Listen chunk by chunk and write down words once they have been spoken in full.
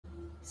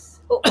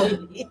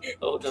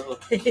Oh no.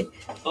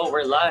 Oh,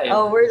 we're live.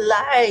 Oh, we're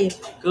live.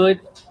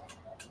 Good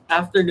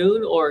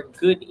afternoon or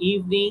good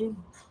evening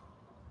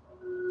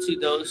to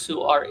those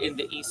who are in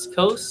the East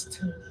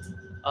Coast.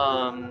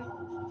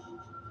 Um,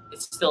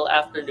 it's still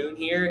afternoon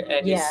here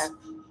and Yeah. it's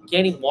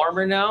getting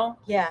warmer now.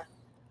 Yeah.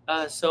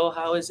 So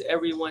how is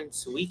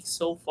everyone's week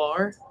so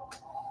far?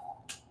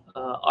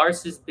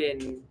 Ours has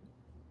been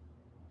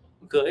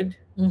good.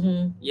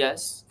 Mm-hmm.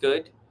 Yes,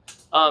 good.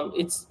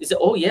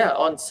 Oh yeah,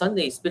 on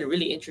Sunday it's been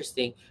really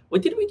interesting.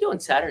 What did we do on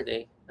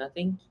Saturday?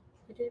 Nothing.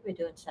 What did we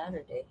do on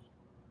Saturday?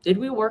 Did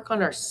we work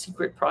on our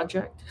secret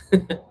project?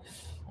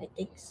 I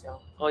think so.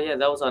 Oh yeah,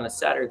 that was on a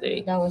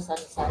Saturday. That was on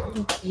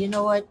Saturday. You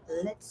know what?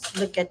 Let's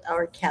look at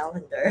our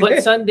calendar.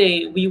 But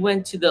Sunday we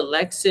went to the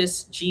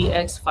Lexus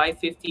GX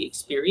 550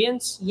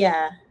 experience.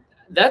 Yeah.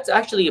 That's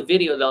actually a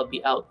video that'll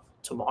be out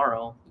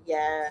tomorrow.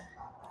 Yeah.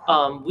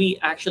 We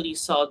actually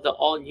saw the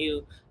all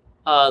new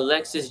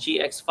Lexus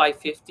GX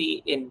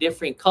 550 in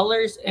different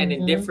colors and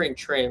in Mhm. different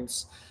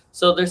trims.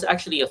 So there's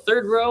actually a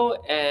third row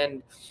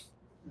and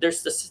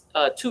there's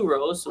the two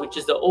rows, which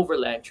is the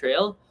Overland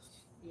Trail.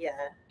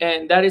 Yeah.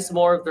 And that is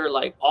more of their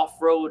like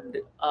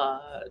off-road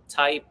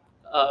type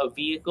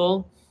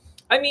vehicle.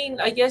 I mean,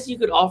 I guess you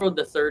could off-road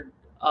the third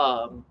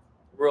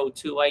row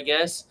too, I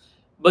guess,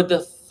 but the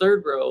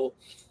third row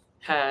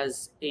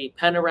has a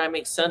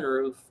panoramic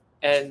sunroof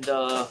and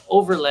the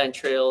Overland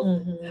Trail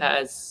Mhm.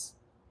 has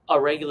a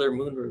regular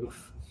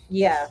moonroof.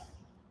 Yeah.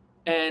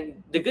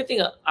 And the good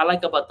thing I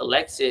like about the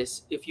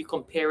Lexus, if you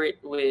compare it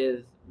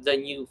with the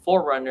new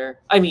Forerunner,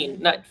 I mean,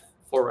 not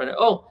Forerunner.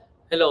 Oh,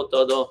 hello,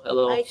 Todo.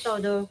 Hello. Hi,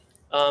 Todo.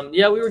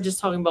 Yeah, we were just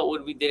talking about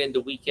what we did in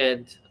the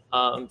weekend.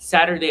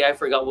 Saturday, I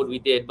forgot what we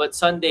did, but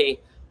Sunday,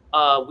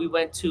 we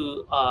went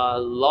to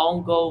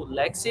Longo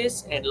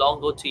Lexus and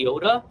Longo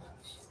Toyota.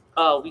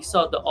 We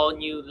saw the all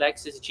new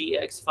Lexus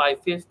GX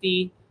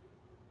 550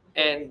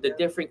 and the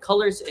different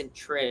colors and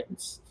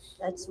trims.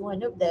 That's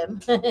one of them.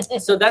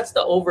 So that's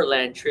the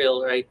Overland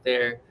Trail right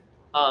there.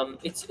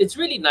 It's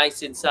really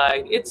nice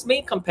inside. Its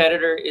main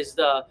competitor is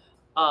the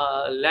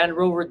Land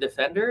Rover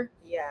Defender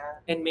Yeah.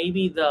 and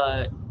maybe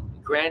the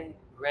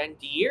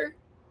Grenadier.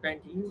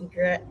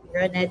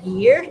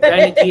 Grenadier.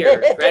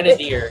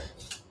 Grenadier.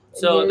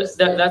 So Use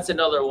the- that's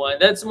another one.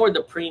 That's more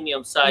the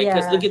premium side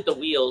because Yeah. look at the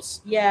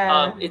wheels.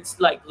 Yeah. It's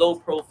like low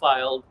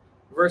profile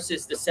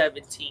versus the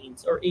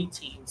 17s or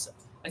 18s.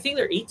 I think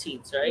they're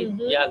 18s, right?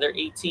 Mhm. Yeah, they're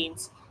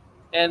 18s,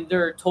 and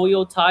they're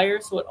Toyo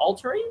tires. What,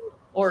 all-terrain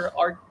or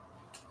are?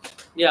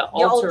 Yeah,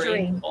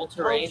 all-terrain.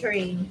 All-terrain.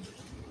 All-terrain.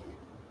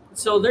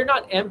 So they're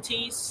not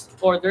empties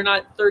or they're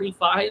not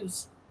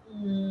 35s.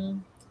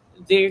 Mm,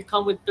 They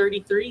come with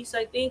 33s,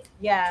 I think.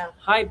 yeah.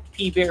 Hi,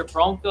 P Bear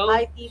Bronco.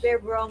 Hi, P-Bear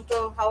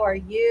Bronco. How are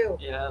you?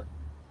 Yeah.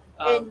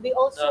 And we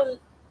also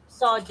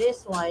saw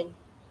this one.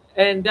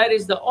 And that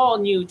is the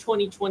all-new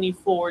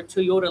 2024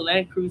 Toyota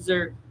Land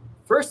Cruiser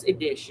First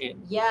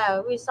Edition.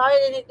 Yeah, we saw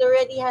it and it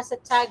already has a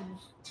tag.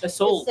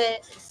 Sold.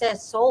 It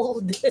says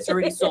sold. It's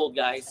already sold,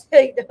 guys.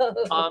 I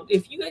know.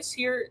 If you guys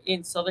here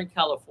in Southern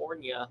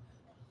California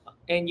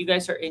and you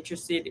guys are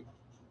interested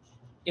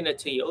in a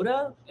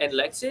Toyota and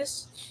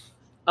Lexus,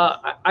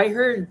 I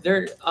heard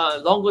their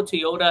Longo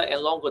Toyota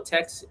and Longo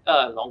Texas,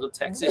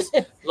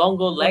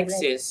 Longo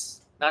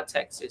Lexus, not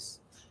Texas,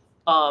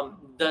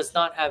 does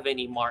not have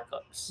any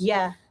markups.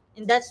 Yeah,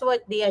 and that's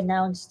what they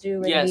announced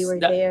too when Yes, we were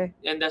that- there.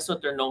 And that's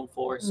what they're known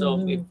for. So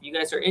Mhm. if you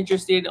guys are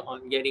interested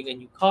on getting a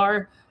new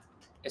car,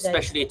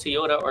 especially a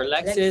Toyota or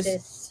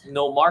Lexus,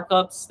 no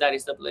markups, that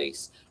is the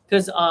place.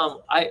 Because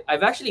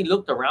I've actually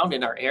looked around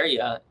in our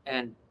area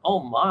and oh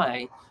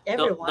my, the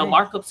Everyone.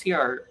 markups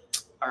here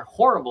are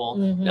horrible.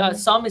 Mhm.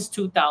 Some is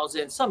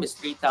 2,000, some is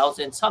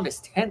 3,000, some is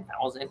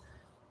 10,000,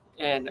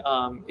 and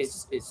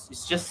it's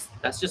just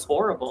that's just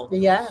horrible.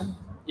 Yeah.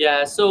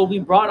 Yeah, so we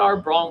brought our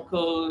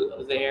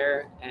Bronco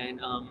there, and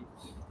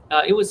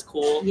it was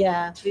cool.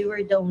 Yeah, we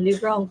were the only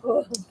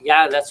Bronco.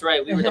 Yeah, that's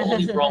right. We were the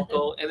only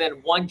Bronco, and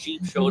then one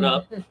Jeep showed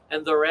up,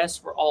 and the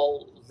rest were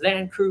all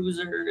Land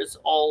Cruisers,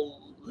 all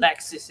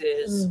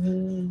Lexuses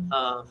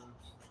Mhm.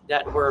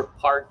 that were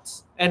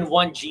parked, and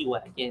one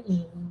G-Wagon.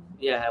 Mhm.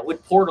 Yeah,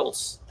 with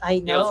portals. I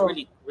know. Yeah, it was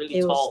really, really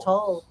It tall. was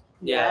tall.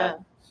 Yeah.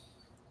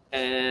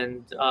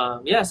 And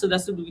yeah, so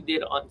that's what we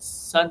did on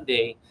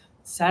Sunday.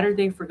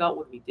 Saturday, forgot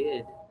what we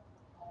did.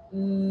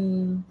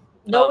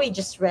 No, we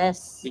just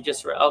rest. We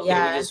just okay.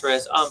 Yes. We just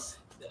rest.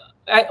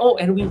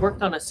 And we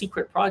worked on a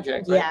secret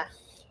project. Right? Yeah.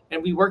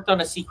 And we worked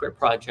on a secret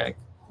project.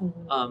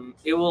 Mhm.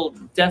 It will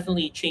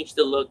definitely change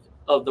the look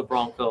of the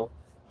Bronco.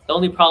 The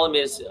only problem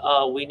is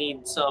we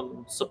need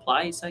some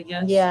supplies, I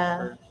guess.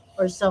 Yeah.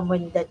 Or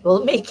someone that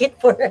will make it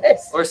for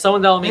us. Or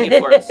someone that will make it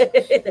for us.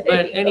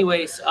 But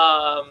anyways,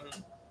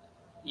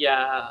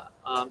 yeah.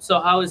 So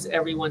how is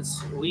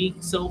everyone's week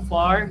so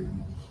far?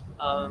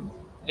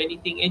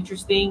 Anything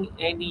interesting?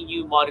 Any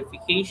new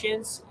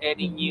modifications?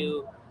 Any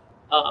new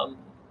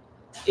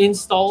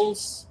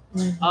installs?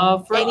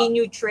 For Any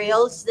new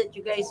trails that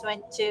you guys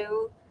went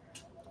to?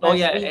 Oh last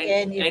yeah,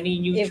 weekend? any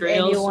new If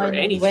trails or anyone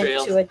any went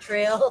trail? to a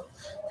trail.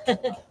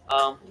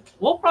 Um,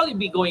 we'll probably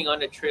be going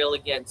on a trail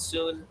again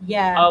soon.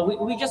 Yeah.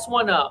 We just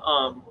wanna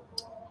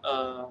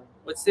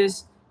what's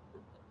this?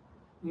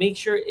 Make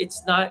sure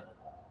it's not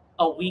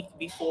a week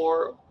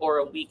before or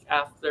a week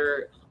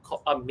after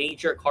a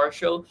major car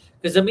show,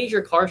 because the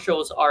major car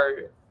shows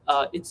are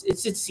it's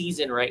its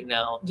season right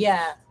now.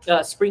 Yeah.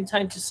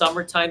 Springtime to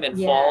summertime and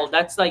Yeah. fall.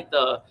 That's like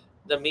the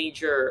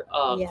major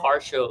Yeah. car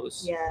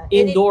shows, Yeah.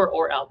 indoor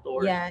or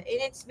outdoor. Yeah, and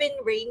it's been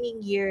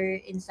raining here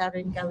in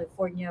Southern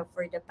California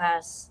for the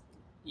past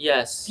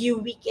Yes. few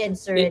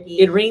weekends It,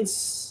 already. it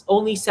rains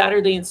only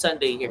Saturday and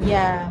Sunday here.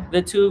 Yeah.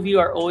 The two of you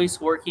are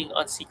always working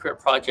on secret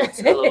projects.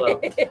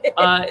 LOL.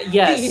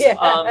 Yes.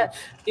 Yeah.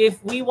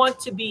 If we want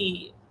to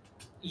be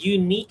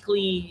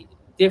uniquely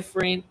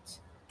different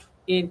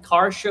in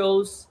car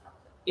shows,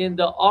 in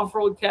the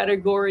off-road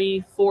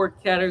category, Ford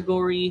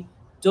category,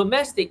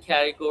 domestic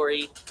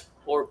category,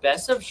 or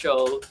best of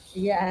show,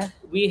 Yeah.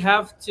 we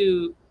have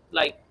to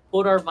like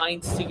put our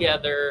minds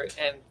together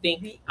and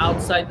think Be-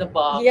 outside the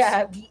box,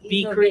 Yeah. be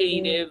innovative.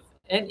 creative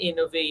and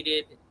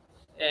innovated,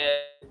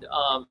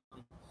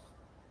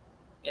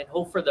 and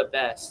hope for the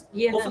best.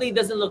 Yeah. Hopefully, it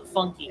doesn't look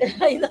funky.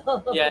 I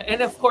know. Yeah,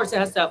 and of course, it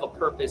has to have a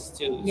purpose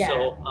too. Yeah.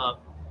 So,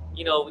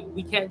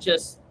 we can't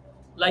just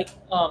like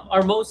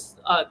our most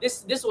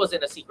this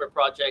wasn't a secret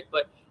project,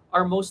 but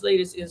our most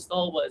latest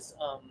install was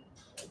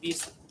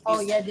these. Oh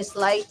these yeah, these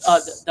lights.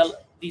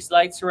 these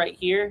lights right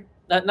here,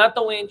 not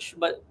the winch,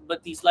 but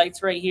these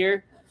lights right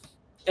here,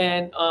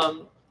 and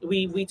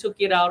we took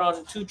it out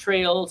on two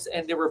trails,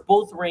 and they were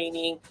both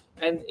raining,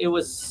 and it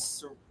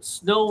was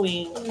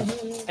snowing,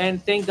 Mhm.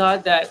 and thank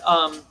God that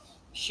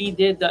she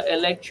did the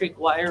electric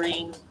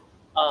wiring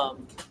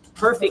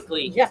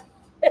perfectly, Yeah,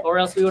 or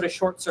else we would have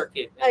short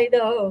circuit. I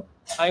know.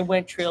 I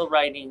went trail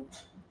riding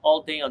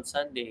all day on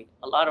Sunday.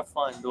 A lot of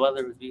fun. The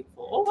weather was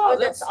beautiful. Oh wow, Oh,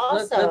 that's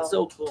awesome. That's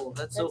so cool.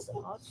 That's so That's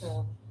cool.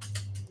 awesome.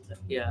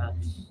 Yeah.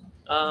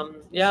 It's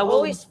Well,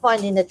 always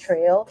fun in the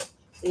trail,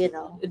 you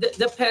know. it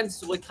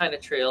depends what kind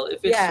of trail.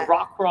 If it's Yeah.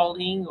 rock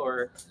crawling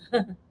or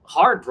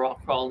hard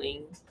rock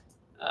crawling.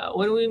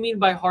 What do we mean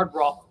by hard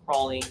rock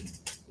crawling?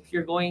 If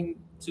you're going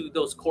to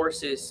those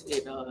courses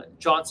in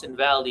Johnson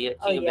Valley at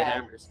Oh, King of the yeah.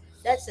 Hammers.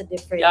 That's a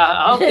different. Yeah,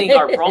 I don't think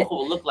our Bronco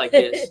will look like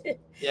this.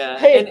 Yeah,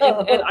 I and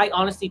know. I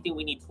honestly think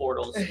we need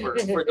portals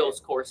for those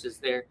courses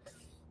there.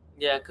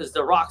 Yeah, because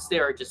the rocks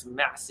there are just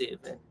massive.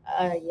 And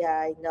Yeah,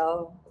 I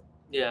know.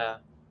 yeah,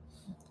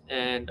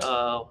 and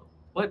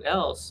what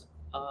else?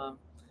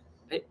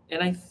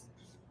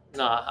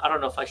 Nah, I don't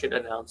know if I should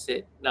announce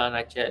it. No,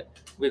 not yet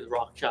with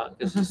Rock Chalk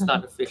because it's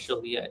not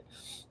official yet.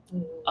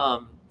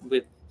 Mm,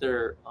 With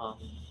their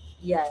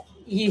yeah,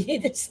 you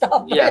need to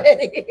stop Yeah.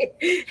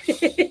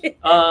 already.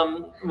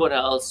 what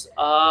else?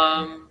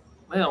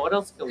 Man, what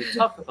else can we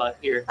talk about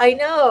here? I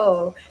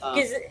know, Um,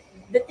 because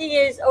the thing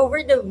is,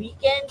 over the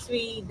weekends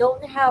we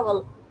don't have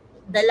a.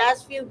 The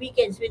last few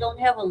weekends we don't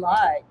have a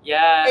lot,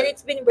 yeah, and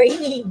it's been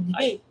raining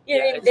here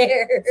yeah, and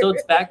there. so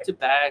it's back to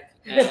back,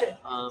 and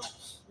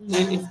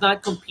Mm, if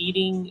not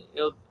competing,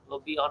 it'll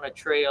be on a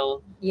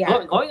trail.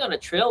 yeah, Going on a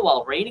trail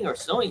while raining or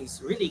snowing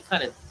is really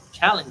kind of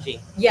challenging.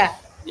 yeah.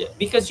 Yeah,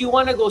 because you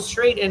want to go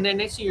straight, and then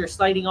next thing you're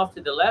sliding off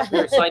to the left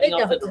or sliding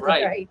off to the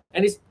right,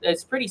 and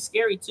it's pretty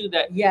scary too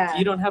that Yeah,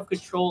 you don't have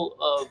control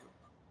of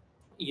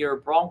your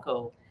Bronco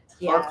or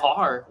yeah,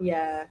 car.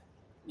 yeah.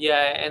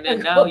 Yeah, and then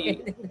Go now you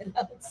ahead and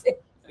announce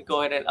it. go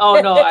ahead and oh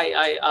no,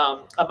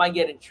 I might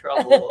get in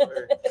trouble.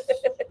 Or,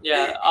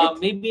 yeah,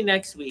 maybe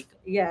next week.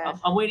 Yeah,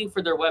 I'm waiting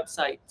for their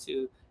website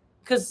to,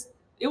 because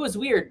it was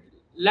weird.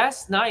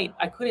 Last night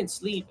I couldn't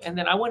sleep, and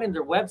then I went in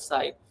their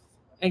website,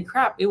 and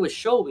crap, it was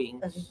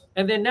showing.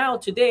 And then now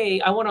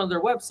today I went on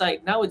their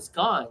website. Now it's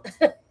gone.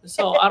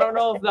 So I don't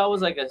know if that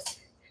was like a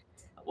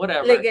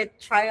whatever. like a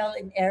trial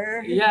and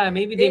error. Yeah,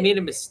 maybe they made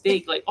a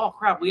mistake. Like, oh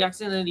crap, we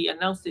accidentally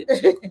announced it.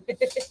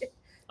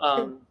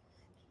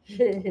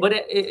 But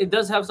it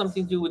does have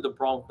something to do with the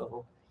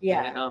Bronco.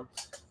 yeah,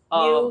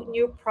 And,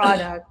 new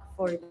product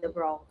for the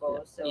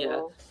Bronco. So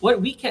Yeah.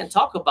 what we can't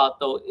talk about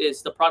though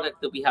is the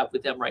product that we have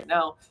with them right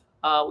now.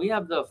 We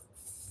have the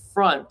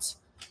front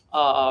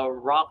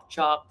rock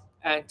chalk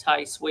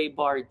anti sway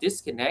bar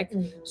disconnect.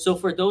 Mhm. So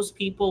for those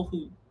people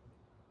who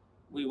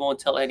we won't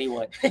tell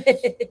anyone.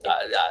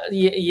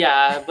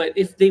 Yeah, but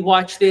if they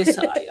watch this,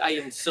 I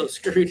am so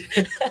screwed.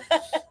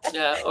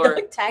 Yeah, or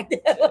Don't tag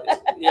them.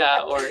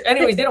 yeah, or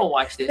anyways, they don't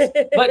watch this.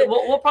 But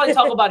we'll probably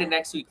talk about it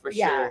next week for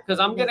Yeah, sure. Because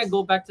I'm gonna next-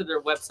 go back to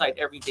their website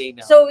every day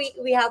now. So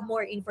we have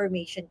more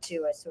information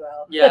too as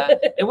well. Yeah,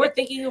 and we're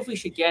thinking if we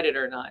should get it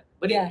or not.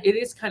 But Yeah. it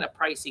is kind of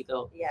pricey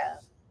though. Yeah.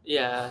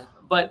 Yeah,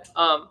 but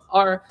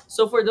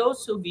so for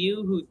those of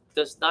you who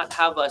does not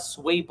have a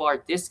sway bar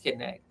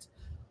disconnect,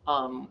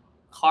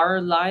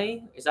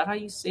 Carly, is that how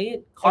you say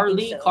it?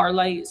 so.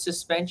 Carly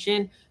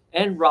suspension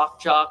and rock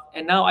jock,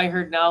 and now I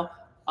heard a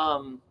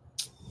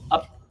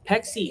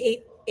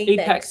Pexi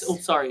Apex. Oh,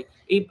 sorry,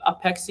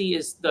 Apexi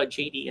is the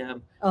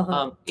JDM.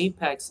 Uh-huh.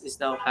 Apex is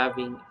now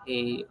having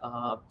a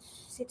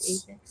Is it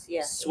Apex?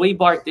 Yeah. sway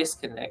bar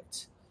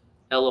disconnect.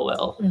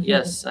 LOL. Mhm.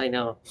 Yes, I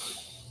know.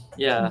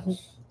 Yeah. Mhm.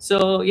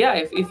 So yeah,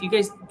 if you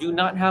guys do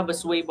not have a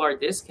sway bar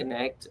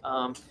disconnect, those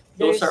are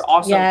There's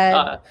awesome.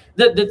 yeah.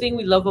 The thing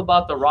we love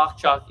about the Rock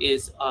Chalk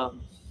is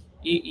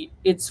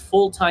it's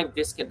full time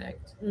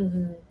disconnect.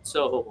 Mm-hmm.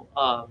 So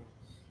uh,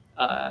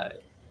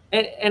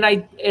 and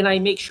I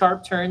make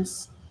sharp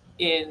turns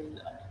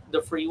in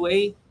the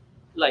freeway,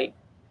 like,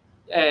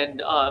 and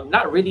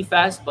not really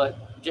fast,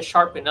 but just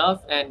sharp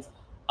enough. And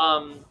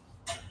um,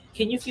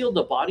 can you feel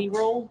the body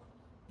roll?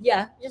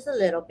 Yeah, just a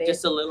little bit.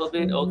 Just a little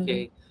bit. Mm-hmm.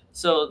 Okay,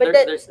 so But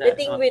there's the that.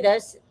 thing with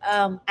us,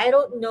 I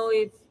don't know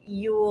if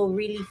you will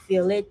really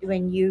feel it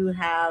when you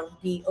have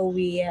the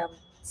OEM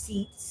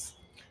seats,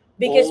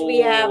 because Oh, we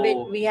have it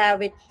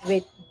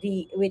with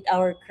with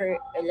our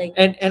like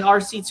and our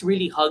seats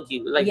really hug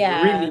you, like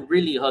yeah.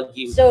 really hug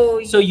you,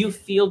 So so you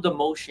feel the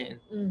motion.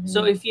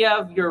 So mm-hmm, if you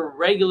have your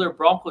regular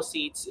Bronco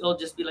seats, it'll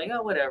just be like,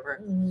 oh, whatever.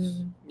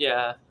 mm-hmm,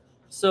 Yeah.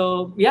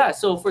 So yeah,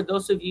 so for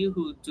those of you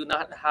who do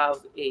not have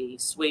a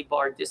sway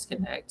bar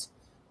disconnect,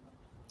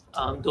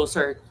 those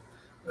are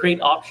great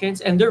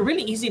options, and they're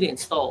really easy to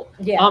install.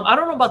 yeah, I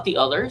don't know about the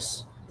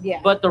others, yeah,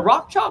 but the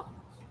Rock Chalk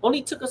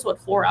only took us what,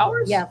 4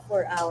 hours? yeah,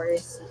 4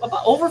 hours.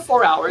 About over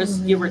 4 hours,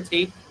 give or Mm-hmm.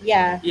 take.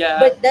 Yeah, Yeah,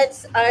 but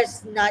that's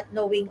us not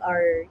knowing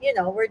our,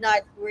 we're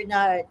not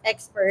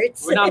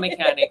experts. we're not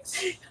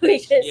mechanics. We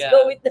just Yeah,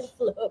 go with the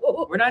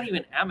flow. we're not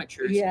even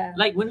amateurs. Yeah,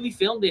 Like when we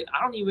filmed it,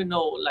 I don't even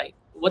know like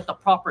what the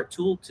proper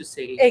tool to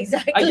say.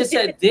 exactly. I just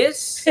said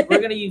this, we're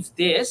gonna use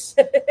this,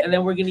 and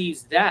then we're gonna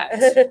use that,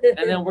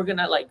 and then we're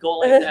gonna like go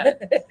like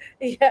that.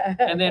 Yeah,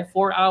 And then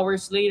 4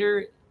 hours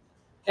later,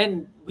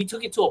 and we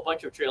took it to a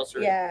bunch of trails.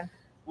 Right? yeah.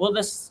 Will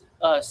this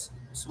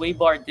sway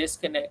bar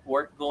disconnect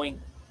work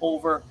going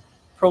over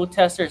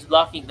protesters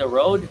blocking the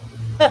road?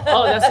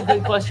 Oh, that's a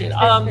good question.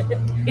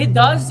 It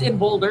does in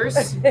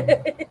boulders.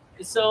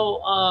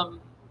 So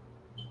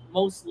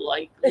most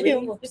likely,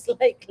 Most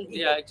likely.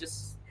 yeah,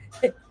 just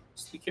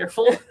be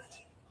careful.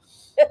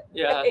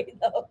 Yeah, I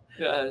know.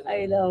 yeah,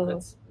 I know.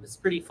 that's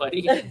pretty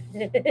funny.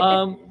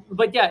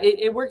 But yeah,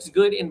 it works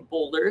good in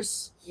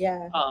boulders.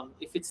 Yeah.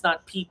 If it's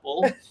not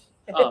people.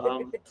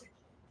 Um,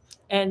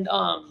 and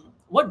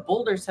what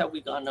boulders have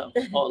we gone up?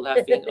 Oh,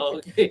 laughing. Oh,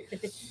 okay.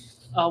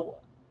 Uh,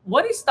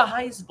 what is the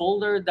highest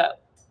boulder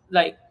that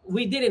like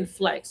we didn't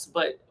flex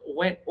but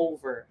went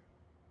over?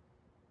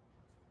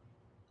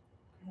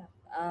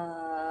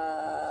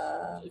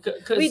 We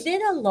Because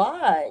did a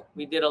lot.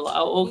 we did a lot.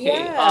 Oh,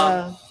 okay.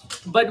 Yeah.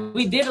 But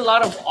we did a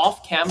lot of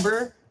off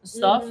camber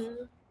stuff,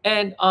 Mhm.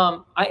 and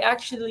I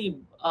actually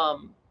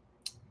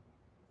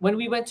when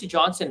we went to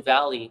Johnson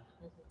Valley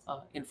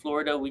in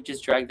Florida, we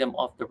just dragged them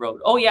off the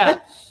road. Oh yeah,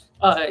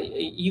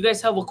 you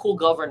guys have a cool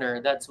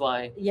governor. That's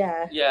why.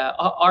 Yeah. Yeah,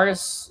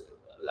 ours.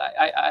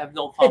 I have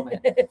no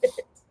comment.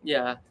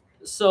 Yeah.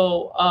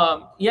 So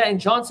yeah, in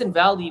Johnson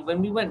Valley,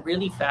 when we went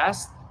really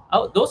fast,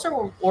 those are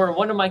or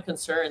one of my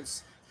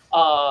concerns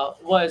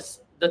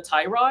was the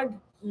tie rod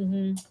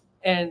Hmm.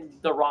 and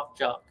the rock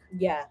jump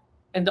Yeah.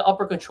 and the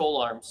upper control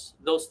arms.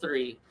 Those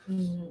three.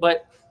 Hmm.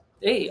 But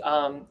hey,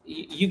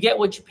 you get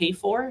what you pay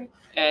for,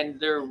 and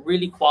they're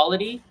really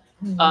quality.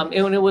 Hmm.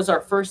 And when it was our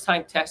first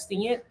time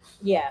testing it,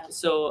 Yeah.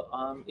 so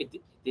it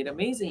did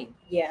amazing.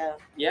 Yeah.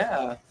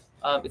 Yeah,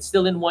 it's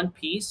still in one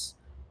piece.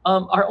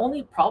 Our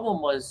only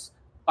problem was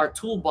our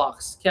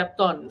toolbox kept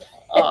on.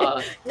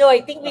 No, I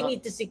think we Uh,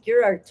 need to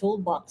secure our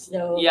toolbox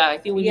though. yeah, I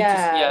think we need to.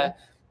 Yeah. Yeah,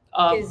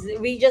 Because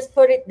we just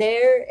put it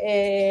there,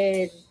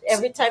 and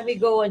every time we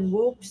go on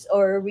whoops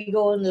or we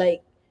go on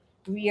like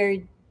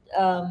weird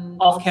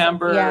off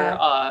camber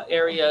yeah,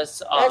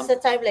 areas. that's the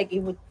time like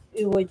it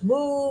would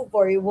move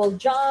or it will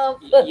jump.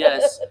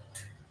 Yes.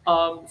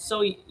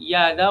 So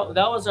yeah,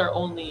 that was our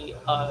only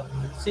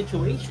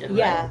situation. Right?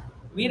 Yeah.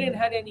 We didn't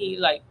had any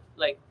like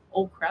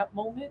oh crap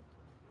moment.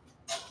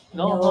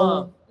 No,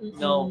 huh?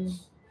 No. No.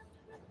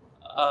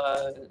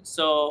 Mm-mm.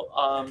 So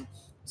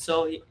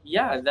so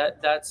yeah,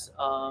 that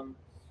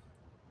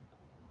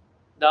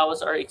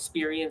was our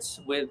experience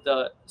with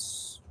the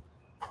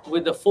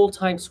full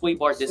time sway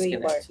bar Sway bar.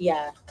 disconnect.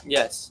 Yeah.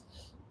 Yes.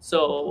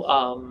 So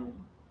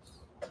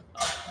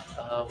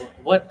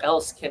what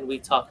else can we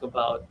talk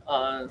about?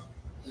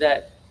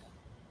 That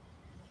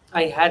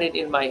I had it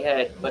in my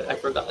head, but I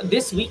forgot.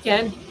 This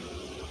weekend,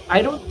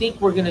 I don't think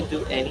we're gonna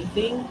do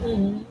anything.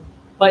 Hmm.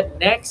 But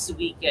next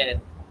weekend,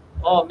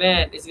 oh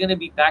man, it's gonna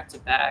be back to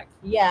back,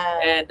 Yeah.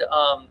 and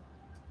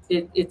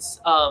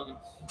it's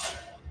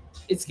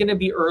gonna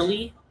be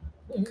early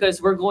Mhm. because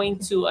we're going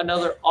to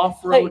another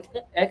off-road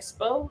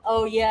expo.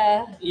 Oh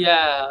yeah.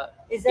 Yeah,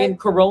 Is in that,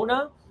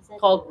 Corona is that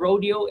called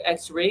Rodeo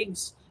X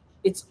Rigs.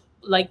 It's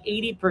like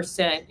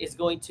 80% is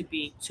going to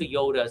be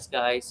Toyotas,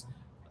 guys.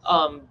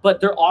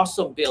 But they're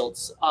awesome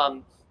builds.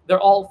 They're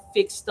all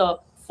fixed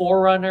up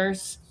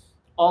Forerunners,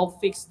 all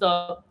fixed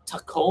up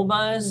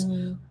Tacomas,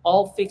 Mhm.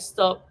 all fixed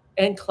up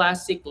and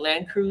classic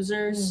Land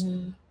Cruisers.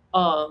 Mhm.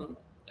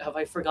 Have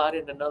I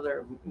forgotten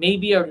another?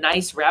 Maybe a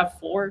nice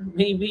Rav4,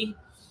 maybe.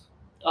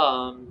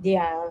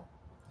 Yeah.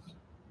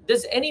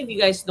 Does any of you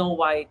guys know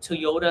why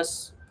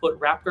Toyotas put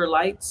Raptor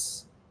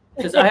lights?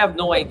 Because I have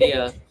no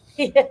idea.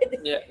 Yeah.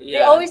 Yeah, They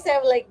yeah. always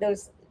have like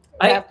those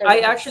I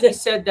Afterwards. actually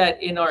said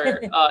that in our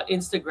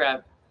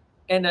Instagram,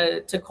 and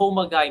a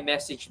Tacoma guy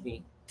messaged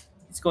me.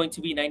 It's going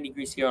to be 9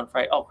 degrees here on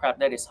Friday. Oh crap,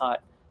 that is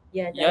hot.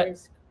 Yeah, that Yeah,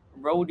 is.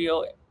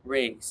 rodeo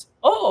rigs.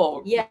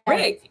 Oh, Yeah.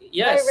 Rick. Hi,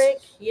 Yes.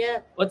 Rick. Yeah.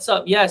 What's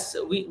up? Yes,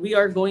 we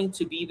are going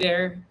to be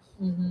there.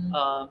 Mm-hmm.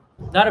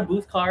 Not a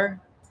booth car,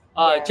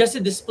 Yeah. just a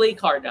display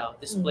car now.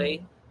 Mm-hmm.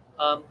 Display.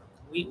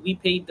 We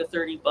paid the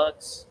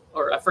 $30,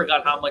 or I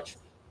forgot how much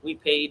we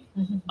paid.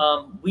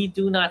 We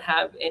do not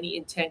have any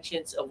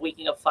intentions of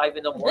waking up 5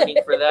 in the morning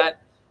for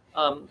that.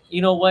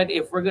 You know what?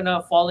 If we're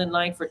gonna fall in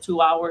line for 2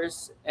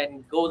 hours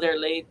and go there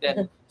late,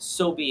 then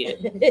so be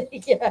it.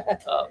 Yeah.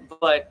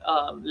 But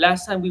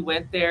last time we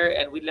went there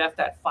and we left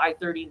at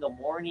 5:30 in the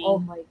morning. Oh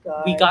my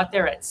We god. got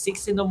there at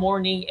 6 in the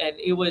morning, and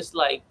it was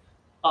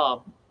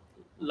um,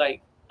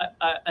 like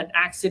an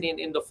accident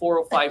in the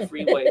 405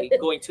 freeway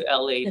going to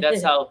LA.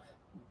 That's how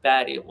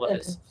bad it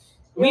was.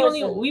 It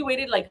was We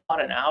waited like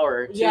about an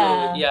hour to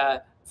Yeah. yeah,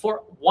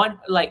 for one,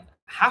 like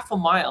half a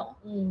mile,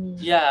 Mhm.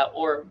 yeah,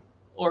 or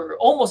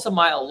almost a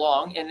mile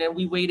long, and then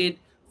we waited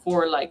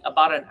for like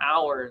about an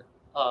hour.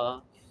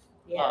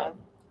 Yeah. Um,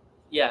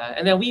 yeah,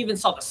 and then we even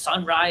saw the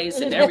sunrise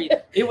and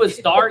everything. It was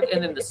dark, and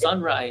then the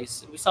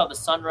sunrise. We saw the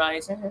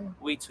sunrise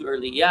way too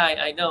early. Yeah,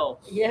 I know.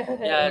 Yeah.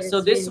 Yeah, so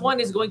it's this really- one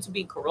is going to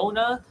be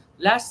Corona.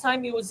 Last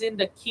time it was in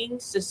the King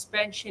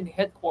Suspension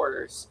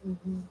headquarters,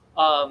 Mhm.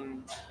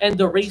 and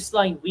the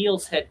Raceline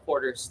Wheels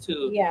headquarters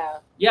too. Yeah.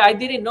 Yeah, I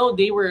didn't know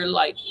they were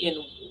like in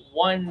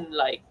one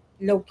like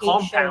Location.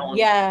 compound.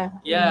 Yeah.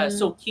 Yeah, Mhm.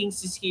 so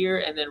Kings is here,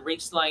 and then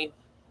Raceline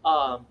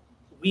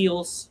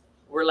Wheels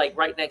were like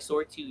right next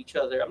door to each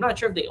other. I'm not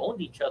sure if they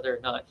owned each other or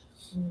not,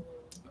 Mhm.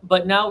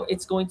 but now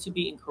it's going to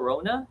be in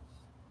Corona,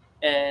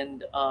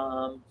 and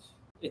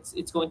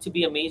it's going to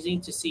be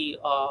amazing to see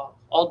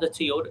all the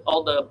Toyota,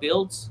 all the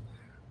builds.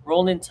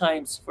 Roll-in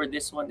times for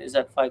this one is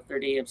at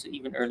 5:30 a.m. So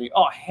even earlier.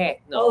 Oh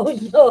heck no! Oh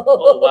no.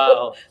 Oh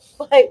wow!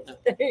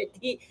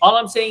 5:30. All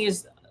I'm saying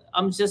is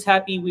I'm just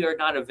happy we are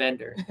not a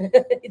vendor.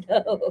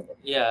 No.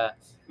 Yeah,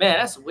 man,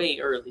 that's way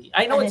early.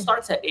 I know it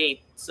starts at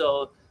 8,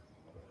 so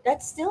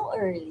That's still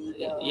early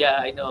though. yeah,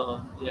 I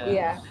know. Yeah,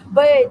 Yeah.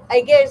 But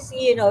I guess,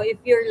 if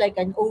you're like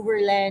an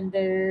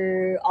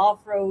overlander,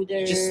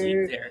 off-roader, you just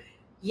sleep there.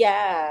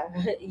 yeah.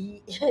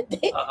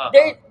 Uh-huh.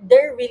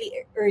 They're really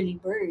early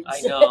birds.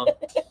 I know.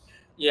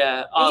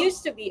 Yeah. They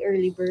used to be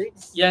early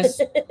birds.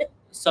 Yes,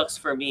 sucks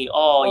for me.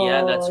 Oh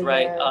yeah, that's Oh,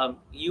 right. yeah.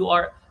 You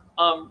are.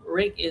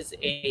 Rick is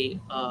a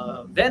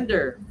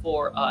vendor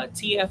for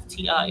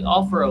TFTI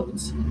off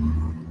roads,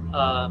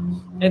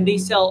 and they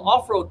sell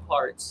off road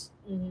parts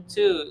Mhm.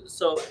 too.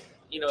 So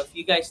if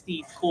you guys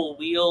need cool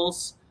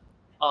wheels,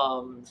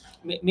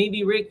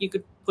 maybe Rick, you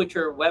could put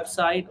your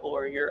website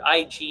or your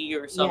IG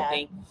or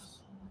something.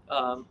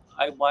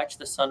 I watched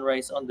the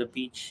sunrise on the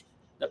beach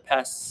the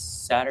past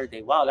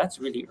Saturday. Wow, that's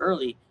really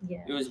early.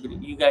 Yeah. It was.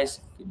 You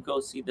guys could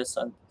go see the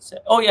sunset.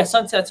 Oh yeah,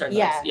 sunsets are nice.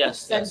 Yeah.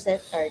 Yes, yes.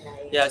 Sunsets are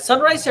nice. Yeah,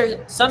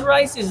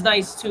 sunrise is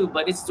nice too,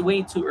 but it's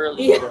way too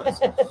early Yeah. for us.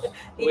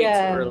 Way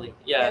Yeah. too early.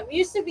 Yeah. We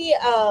used to be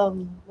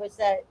what's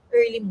that,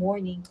 early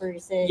morning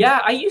person. Yeah,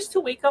 I used to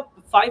wake up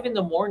 5 in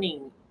the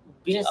morning.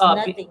 Just Be-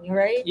 nothing,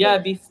 right? yeah,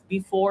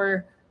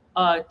 before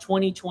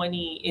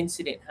 2020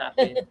 incident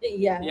happened.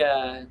 Yeah.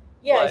 Yeah.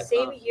 Yeah, But,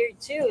 same here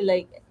too.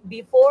 Like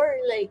before,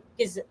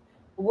 because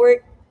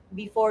work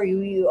before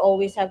you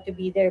always have to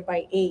be there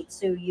by 8,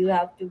 so you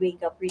have to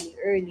wake up really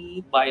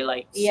early. by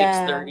like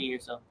Yeah. 6:30 or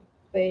something.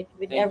 But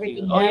with Thank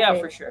everything you. Oh yeah,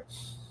 happened, for sure.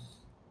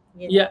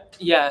 you know,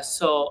 Yeah.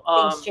 So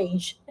things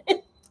change.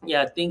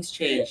 yeah, things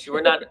change.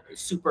 We're not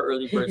super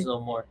early birds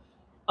no more.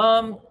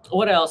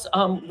 What else?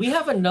 We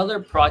have another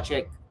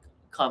project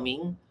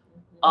coming.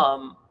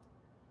 Um,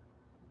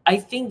 I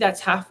think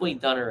that's halfway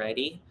done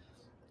already,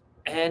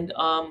 and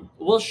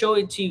we'll show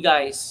it to you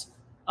guys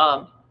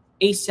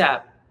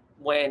ASAP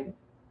when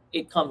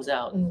it comes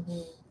out.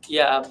 Mhm.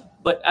 Yeah,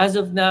 but as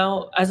of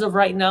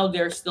right now,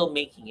 they're still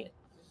making it.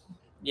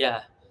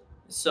 Yeah.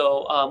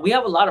 So we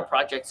have a lot of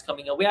projects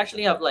coming up. We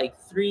actually have like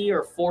 3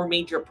 or 4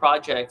 major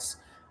projects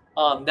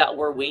that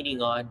we're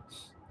waiting on,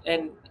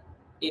 and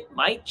it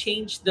might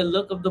change the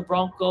look of the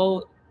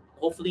Bronco.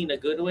 Hopefully, in a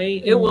good way.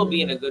 It will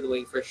be in a good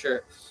way for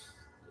sure.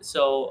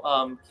 So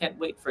can't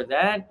wait for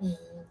that. Mhm.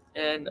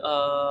 And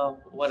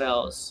what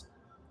else?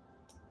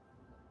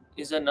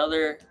 Is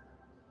another?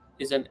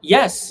 Is an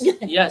yes,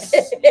 yes,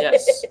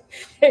 yes.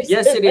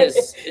 Yes, it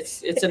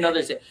is. It's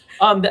another thing.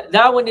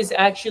 That one is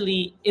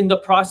actually in the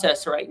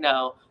process right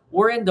now.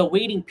 We're in the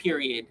waiting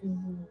period.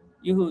 Mhm.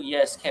 Yoo-hoo,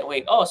 yes, can't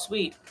wait. Oh,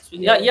 sweet.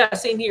 Sweet. Yeah, yeah,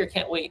 same here.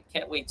 Can't wait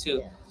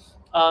too.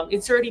 Yeah.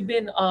 It's already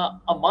been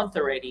a month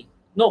already.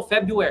 No,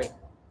 February.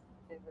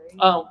 February,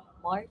 Um,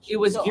 March. it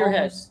was So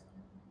Gearhead. almost-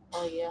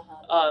 Oh yeah.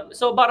 Huh?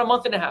 So about a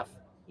month and a half.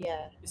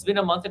 Yeah. It's been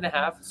a month and a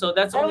half. So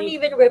that's I don't only.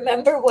 even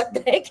remember what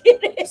the heck it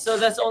is. So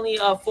that's only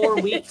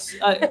 4 weeks.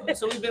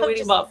 So we've been I'm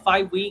waiting just- about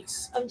 5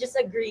 weeks. I'm just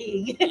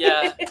agreeing.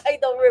 Yeah. I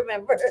don't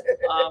remember.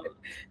 Um,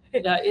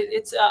 yeah,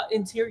 it's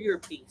interior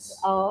piece.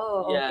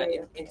 Oh. Yeah,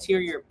 Okay.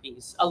 interior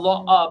piece.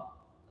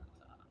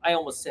 I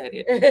almost said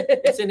it.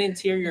 It's an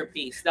interior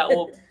piece that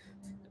will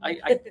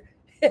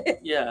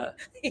Yeah,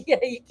 Yeah,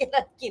 you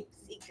cannot keep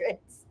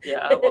secrets.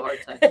 yeah, I have a hard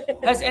time.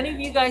 Has any of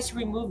you guys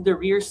removed the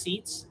rear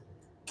seats?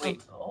 Oh,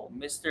 Wait, oh,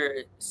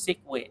 Mr.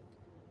 Sickwit,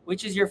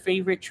 which is your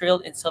favorite trail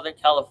in Southern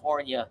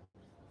California?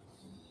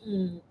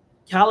 mm,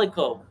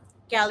 Calico.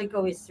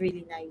 Calico is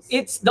really nice.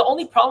 It's the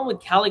only problem with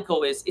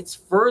Calico is it's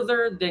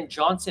further than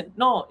Johnson.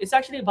 No, it's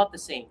actually about the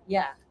same.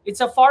 Yeah. It's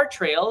a far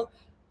trail.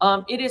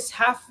 It is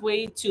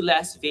halfway to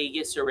Las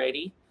Vegas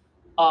already.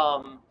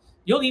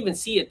 You'll even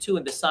see it too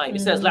in the sign. It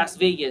says Mhm. Las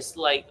Vegas,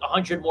 like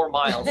 100 more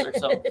miles or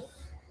so.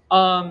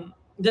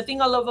 The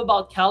thing I love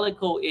about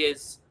Calico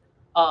is,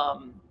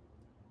 um,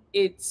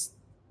 it's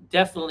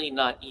definitely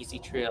not easy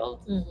trail,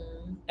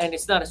 Mhm. and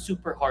it's not a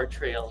super hard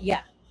trail.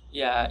 Yeah.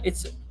 Yeah,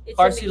 it's It's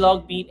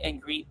Carsilog meet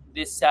and greet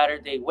this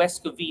Saturday,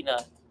 West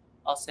Covina.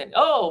 I'll send.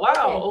 Oh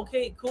wow,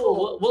 okay, cool.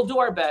 Cool. We'll do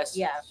our best.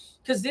 Yeah.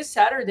 Because this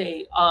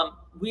Saturday,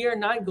 we are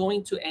not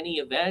going to any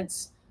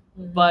events,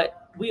 Mhm.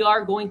 but we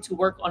are going to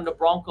work on the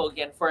Bronco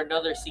again for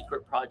another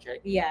secret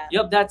project. Yeah.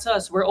 Yep, that's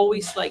us. We're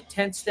always like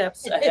 10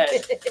 steps ahead.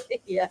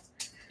 Yeah.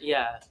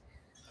 Yeah.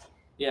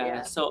 Yeah.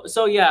 Yeah.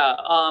 So yeah,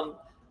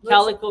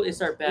 Calico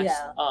is our best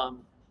Yeah.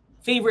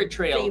 favorite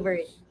trail.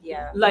 Favorite.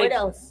 Yeah. Like, what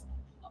else?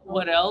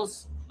 What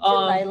else?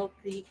 Little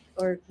Creek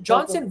or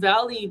Johnson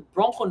Valley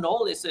Bronco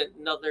Knoll is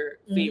another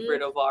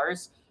favorite of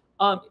ours.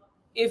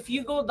 If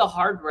you go the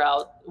hard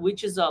route,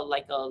 which is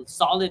like a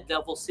solid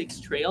level 6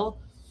 trail,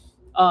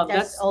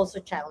 That's also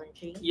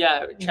challenging.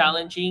 yeah,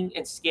 challenging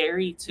and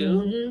scary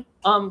too.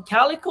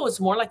 Calico is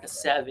more like a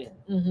 7.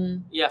 Mm-hmm.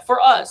 Yeah,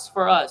 for us.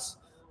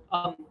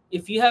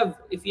 If you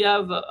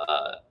have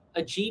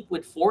a Jeep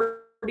with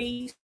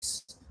 40s,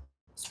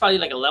 it's probably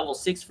like a level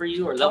 6 for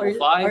you, or level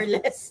 5 or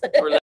less.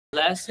 or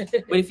less.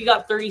 But if you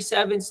got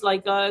 37s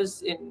like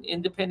us in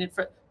independent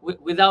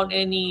without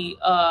any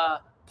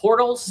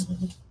portals,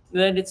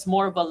 then it's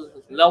more of a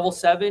level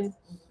 7.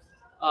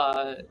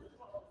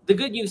 The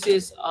good news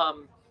is,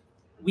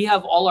 we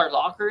have all our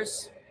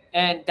lockers,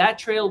 and that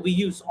trail we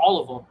use all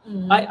of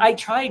them. Mhm. I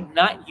tried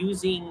not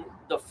using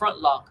the front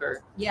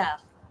locker, Yeah.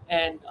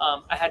 and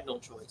I had no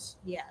choice.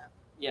 Yeah.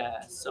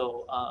 Yeah,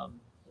 so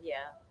Yeah.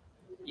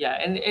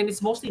 yeah, and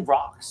it's mostly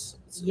rocks.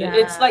 Yeah.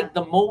 It's like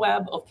the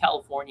Moab of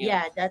California.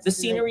 Yeah. That's The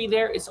scenery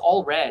there is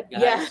all red,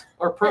 guys. Yeah.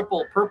 Or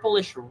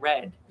purplish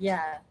red.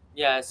 Yeah.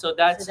 Yeah, so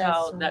that's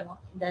how that.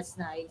 That's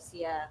nice.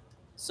 Yeah.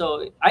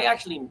 So I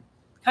actually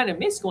kind of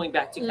miss going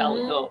back to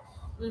Calico.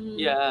 Mhm.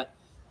 Yeah,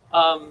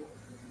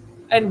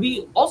 and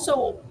we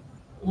also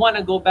want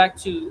to go back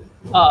to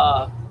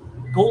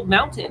Gold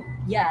Mountain.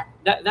 Yeah.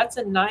 That's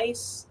a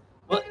nice.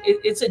 Well,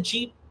 it's a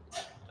Jeep.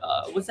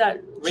 What's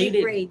that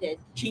rated?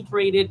 Jeep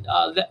rated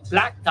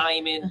Black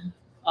Diamond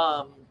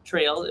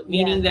trail,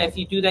 meaning that if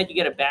you do that, you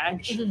get a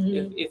badge.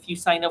 Mhm. If you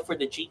sign up for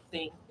the Jeep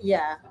thing.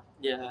 Yeah.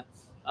 Yeah.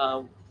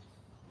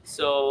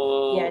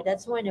 So Yeah,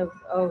 that's one of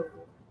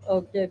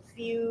the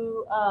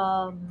few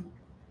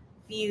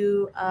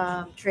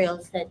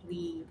trails that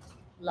we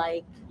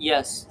like.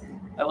 yes,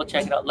 I will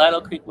check it out. Lido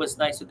Creek was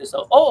nice with this.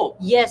 Oh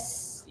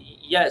Yes.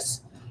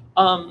 yes,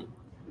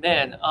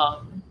 man.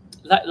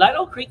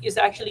 Lido Creek is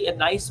actually a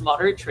nice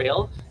moderate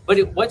trail, but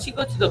once you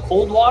go to the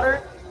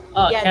Coldwater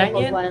Yeah, the Canyon,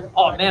 Coldwater.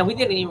 oh man, we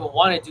didn't even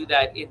want to do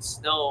that in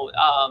snow.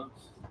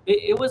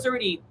 It was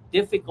already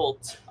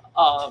difficult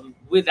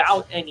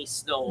without any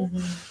snow.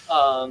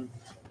 Mhm.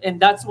 And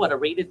that's what, a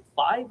rated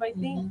 5, I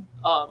think,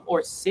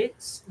 or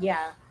 6.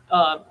 Yeah.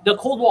 The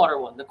Coldwater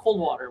one.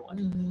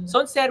 Mhm. So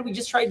instead, we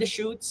just tried the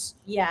chutes.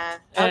 Yeah.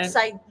 And-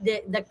 Outside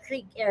the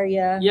creek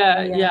area.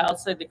 Yeah,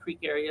 outside the creek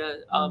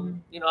area.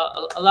 You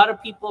know, a lot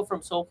of people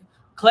from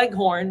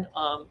Cleghorn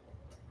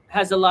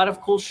has a lot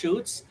of cool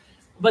chutes,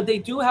 but they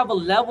do have a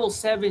level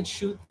 7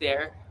 chute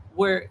there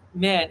where,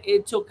 man,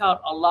 it took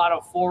out a lot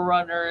of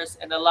Forerunners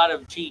and a lot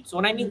of Jeeps.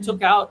 When I mean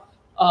took out,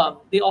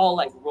 they all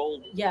like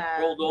rolled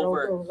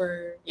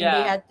over. And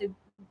they had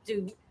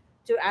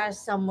to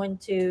ask someone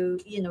to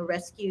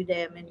rescue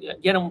them and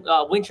Get them,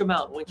 winch them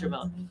out.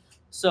 Mhm.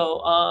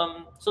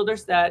 So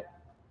there's that.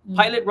 Mhm.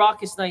 Pilot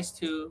Rock is nice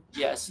too.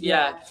 Yes,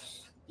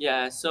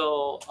 yeah.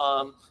 So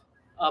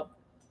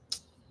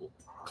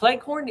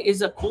Cleghorn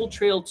is a cool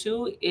trail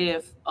too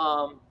if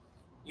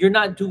you're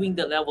not doing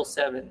the level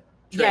 7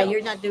 trail. Yeah,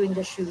 you're not doing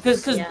the shoots.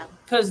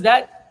 Because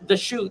the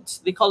shoots,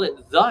 they call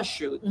it the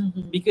shoot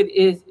Mhm.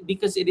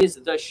 because it is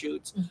the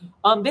shoot.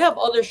 They have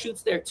other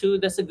shoots there too.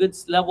 That's a good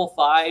level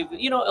 5.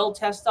 It'll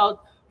test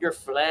out your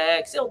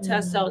flex. It'll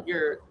test out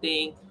your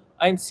thing.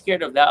 I'm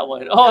scared of that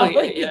one. Oh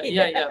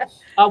yeah.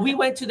 We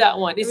went to that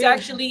one. It's Really?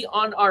 actually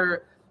on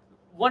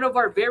one of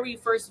our very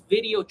first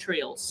video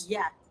trails.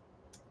 Yeah.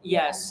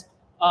 Yes.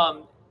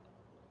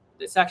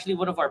 It's actually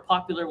one of our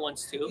popular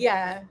ones too.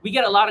 Yeah. We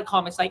get a lot of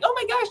comments like, "Oh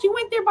my gosh, you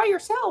went there by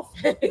yourself.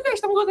 You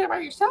guys don't go there by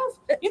yourself.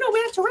 We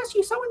had to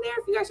rescue someone there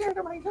if you guys are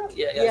there by yourself."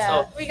 Yeah.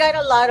 So we got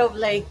a lot of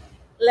like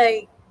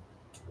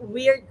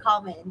weird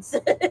comments.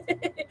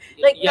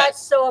 Not yes.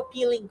 so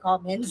appealing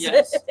comments.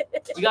 Yes.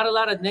 We got a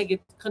lot of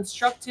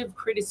constructive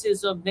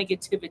criticism,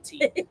 negativity.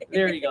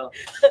 There you go.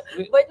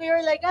 But we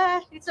were like,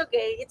 it's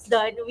okay, it's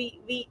done. We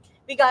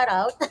We got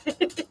out.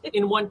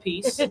 in one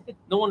piece.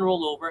 No one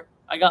rolled over.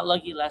 I got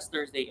lucky last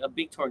Thursday. A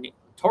big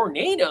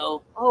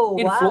tornado Oh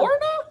in wow!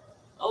 Florida.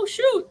 Oh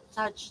shoot!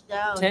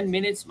 Touchdown. 10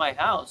 minutes my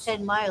house.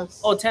 10 miles.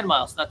 Oh, 10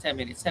 miles, not 10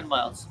 minutes. 10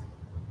 miles.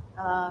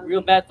 Um,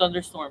 Real bad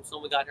thunderstorm. So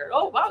we got hurt.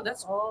 Oh wow,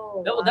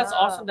 Oh that's wow.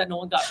 awesome that no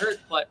one got hurt.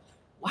 But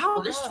wow,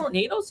 there's Wow.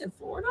 tornadoes in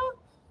Florida.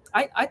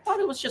 I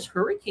thought it was just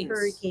hurricanes.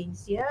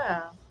 Hurricanes.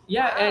 Yeah.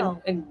 Yeah,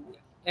 Wow.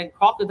 and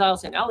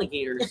crocodiles and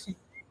alligators.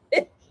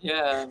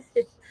 Yeah,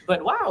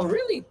 but wow,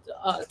 really,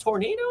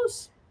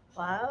 tornadoes?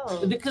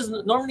 Wow. Because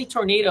normally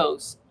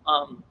tornadoes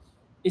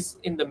is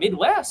in the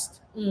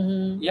Midwest.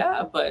 Mm-hmm.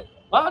 Yeah, but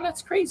wow,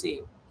 that's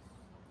crazy.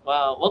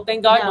 Wow. Well,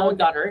 thank God no Now one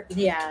got hurt.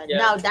 Yeah. Yeah.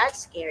 Now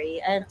that's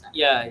scary, and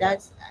Yeah, yeah.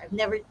 that's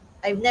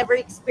I've never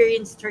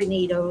experienced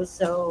tornadoes,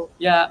 so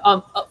Yeah.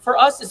 For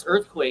us, it's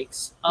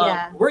earthquakes.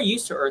 Yeah. We're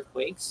used to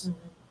earthquakes.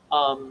 mhm.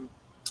 Um,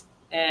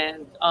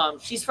 and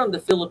she's from the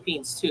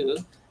Philippines too.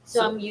 So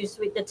I'm used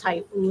with the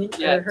typhoon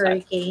Yeah, or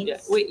hurricanes. Yeah.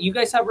 Wait, you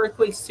guys have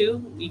earthquakes too?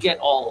 We get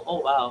all.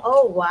 Oh wow.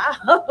 Oh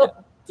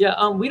wow.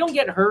 Yeah. We don't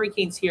get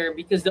hurricanes here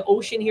because the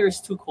ocean here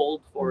is too cold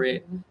for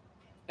it. Mhm.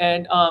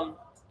 And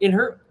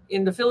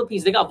in the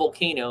Philippines, they got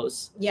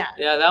volcanoes. Yeah.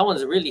 Yeah, that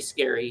one's really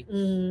scary.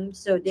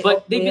 So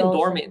But they've been also-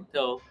 dormant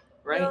though,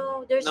 right?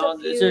 No, there's No, a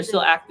few. they're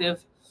still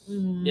active.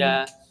 Mhm.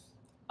 Yeah.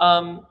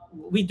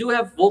 We do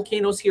have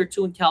volcanoes here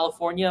too in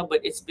California, but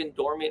it's been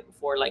dormant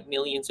for like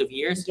millions of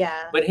years.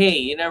 Yeah. But hey,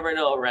 you never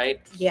know, right?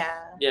 Yeah.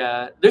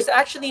 Yeah. There's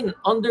actually an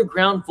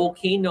underground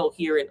volcano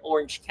here in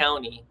Orange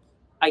County.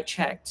 I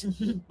checked,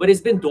 but it's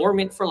been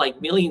dormant for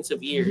like millions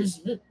of years.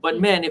 But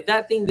man, if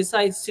that thing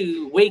decides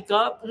to wake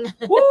up,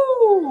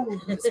 woo,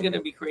 it's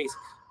gonna be crazy.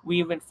 We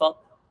even felt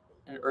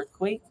an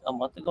earthquake a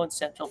month ago in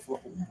Central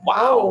Florida.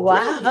 Wow! Oh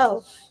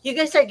wow! You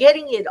guys are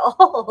getting it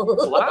all.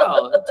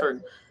 Wow!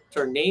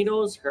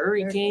 Tornadoes,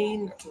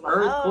 hurricane, Wow.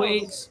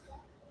 earthquakes,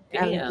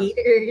 damn.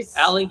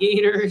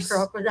 Alligators,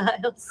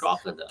 crocodiles,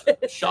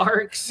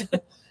 sharks.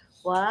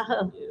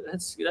 Wow.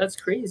 Yeah, that's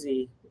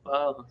crazy.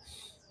 Wow.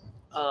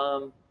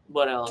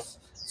 What else?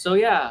 So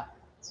yeah.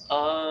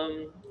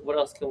 What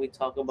else can we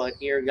talk about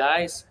here,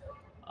 guys?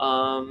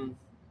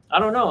 I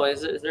don't know.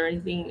 Is there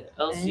anything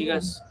else you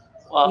guys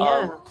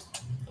Yeah.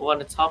 want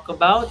to talk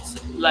about,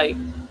 like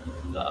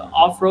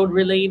off-road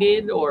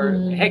related or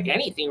heck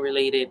anything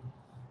related?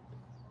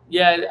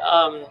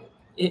 Yeah.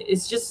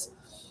 It's just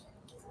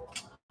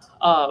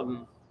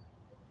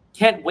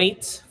can't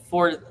wait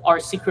for our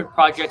secret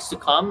projects to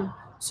come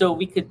so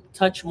we could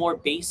touch more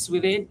base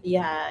with it.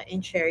 Yeah,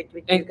 and share it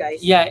with And you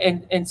guys. yeah,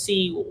 and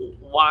see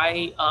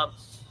why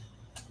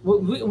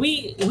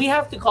we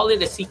have to call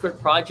it a secret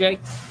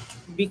project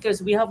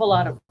because we have a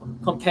lot of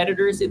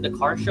competitors in the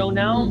car show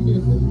now.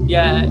 Mhm.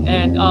 Yeah,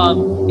 and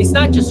it's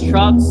not just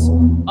trucks.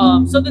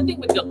 So the thing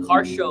with the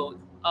car show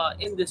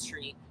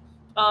industry,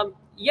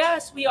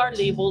 yes, we are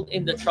labeled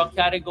in the truck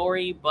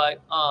category, but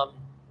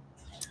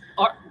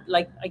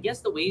I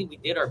guess the way we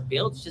did our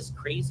build's just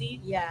crazy.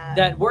 Yeah.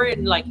 That we're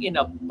in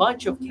a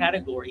bunch of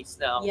categories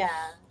now. Yeah.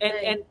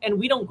 And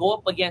we don't go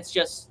up against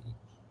just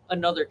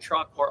another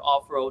truck or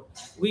off-road.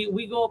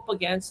 We go up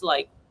against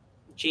like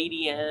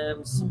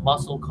JDMs,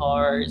 muscle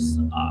cars,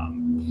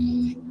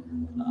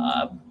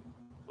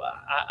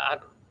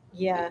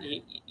 Yeah.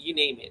 you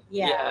name it.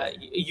 Yeah.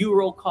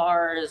 Euro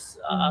cars.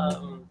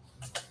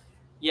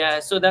 Yeah,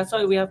 so that's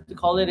why we have to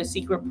call it a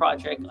secret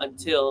project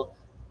until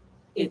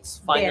it's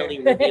finally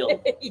there. revealed.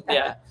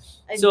 Yeah.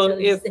 So Until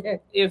it's there.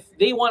 if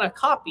they want a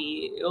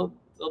copy, it'll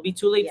be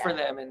too late for Yeah.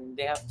 them, and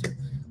they have to.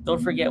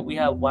 Don't forget, we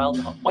have wild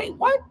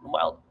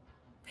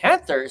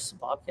panthers,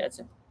 bobcats,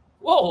 and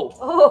whoa,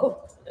 Oh,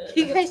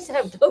 you guys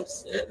have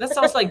those. that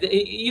sounds like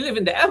you live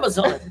in the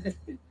Amazon.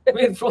 I'm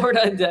in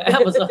Florida in the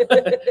Amazon.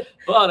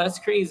 Wow, that's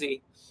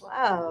crazy.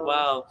 Wow.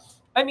 Wow.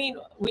 I mean,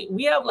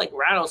 we have like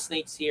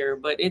rattlesnakes here,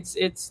 but it's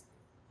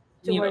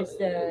Towards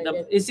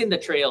it's in the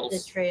trails.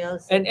 the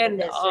trails and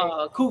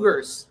desert.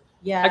 cougars.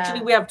 Yeah.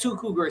 Actually, we have 2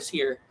 cougars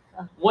here.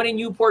 Oh. One in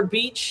Newport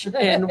Beach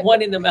and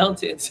one in the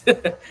mountains.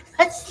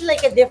 That's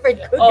like a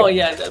different cougar. Oh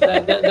yeah,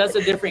 that's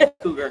a different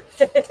cougar.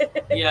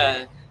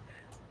 Yeah,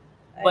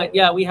 but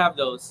yeah, we have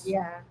those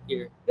Yeah.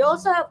 here. We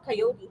also have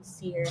coyotes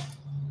here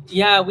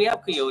Yeah, we have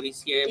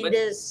coyotes here, in but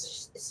the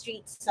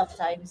streets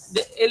sometimes.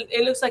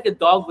 it looks like a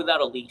dog without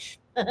a leash.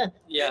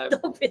 Yeah,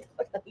 Dog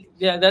without a leash.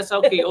 yeah, that's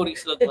how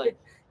coyotes look like.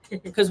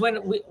 Because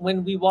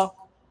when we walk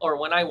or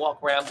when I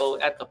walk Rambo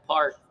at the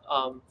park,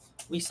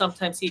 we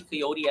sometimes see a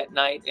coyote at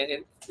night, and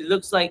it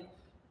looks like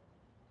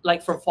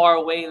from far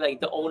away, like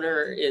the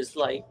owner is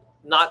like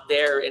not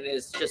there and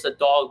is just a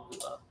dog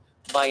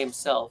by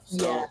himself.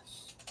 So Yeah.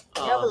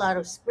 We have a lot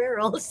of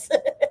squirrels.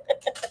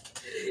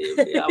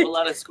 we have a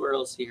lot of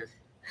squirrels here.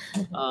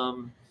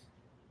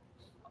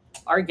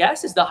 Our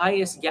gas is the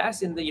highest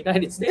gas in the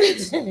United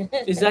States.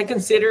 Is that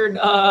considered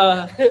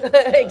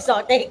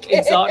Exotic.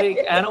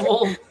 exotic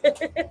animal?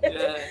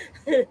 Yeah.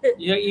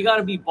 You got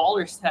to be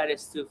baller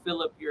status to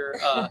fill up your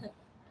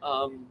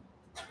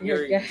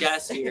Your gas.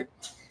 gas here.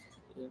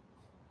 Yeah.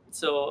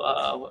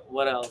 So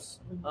what else?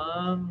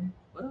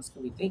 What else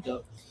can we think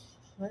of?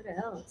 What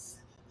else?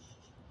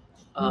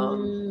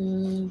 Um,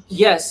 Mm,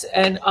 yes,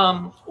 and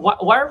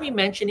why are we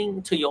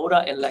mentioning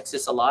Toyota and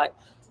Lexus a lot?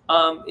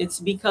 It's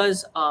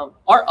because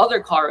our other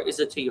car is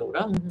a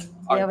Toyota, we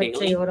our have a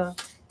daily,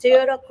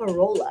 Toyota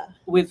Corolla.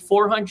 with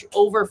 400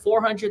 over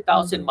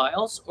 400,000 Mhm.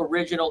 miles,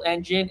 original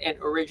engine and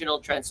original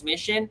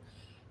transmission.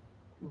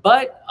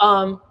 But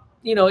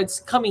it's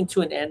coming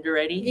to an end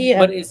already. Yeah.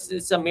 But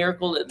it's a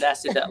miracle it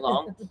lasted that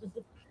long,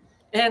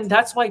 and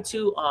that's why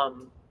too.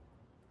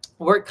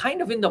 We're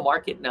kind of in the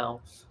market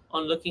now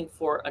on looking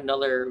for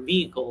another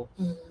vehicle,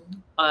 Mhm.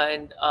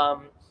 and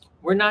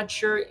we're not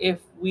sure if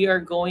we are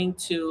going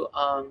to.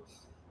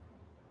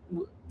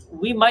 W-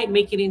 we might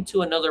make it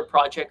into another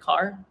project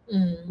car.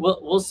 Mhm.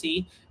 We'll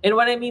see. And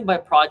what I mean by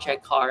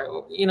project car,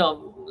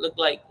 look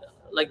like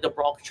the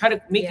Bronco, try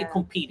to make it Yeah.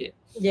 compete.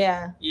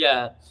 Yeah.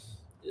 Yeah.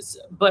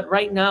 But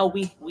right now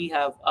we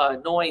have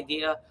no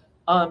idea.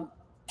 Um,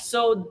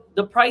 so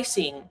the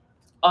pricing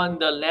on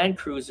the Land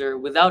Cruiser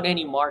without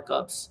any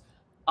markups,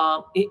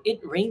 it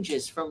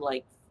ranges from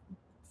like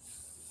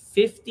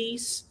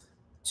 50s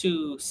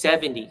to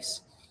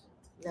 70s.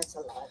 That's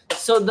a lot.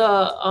 So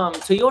the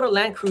Toyota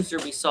Land Cruiser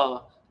we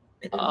saw,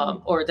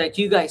 or that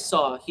you guys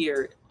saw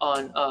here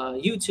on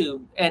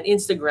YouTube and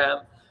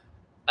Instagram,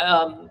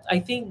 I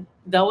think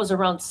that was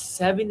around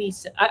 70.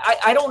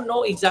 I don't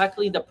know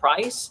exactly the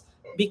price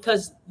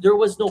because there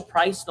was no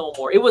price no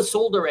more. It was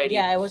sold already.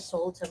 Yeah, it was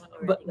sold. Someone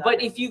already got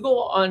But it. if you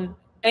go on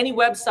any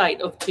website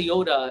of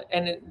Toyota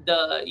and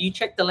you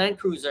check the Land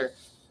Cruiser,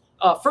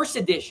 first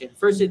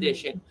Mhm.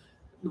 edition,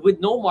 with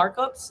no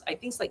markups, I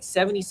think it's like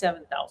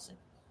 77,000.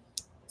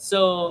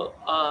 So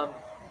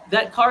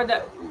that car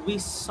that we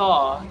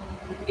saw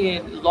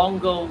in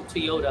Longo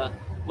Toyota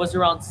was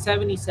around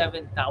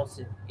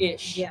 77,000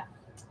 ish. Yeah,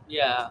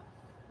 Yeah,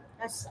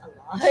 that's a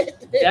lot.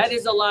 that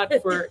is a lot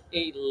for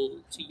a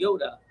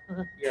Toyota.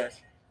 Yes.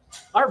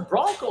 Our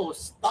Bronco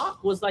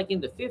stock was like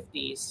in the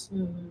 50s.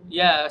 Mhm.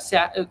 Yeah,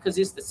 because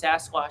it's the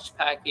Sasquatch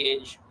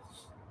package.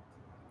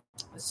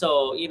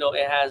 So,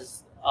 it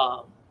has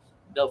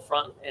the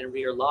front and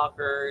rear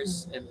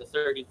lockers and the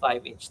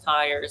 35-inch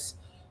tires.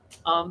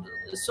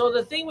 So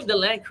the thing with the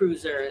Land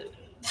Cruiser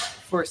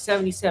for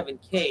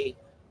 77K,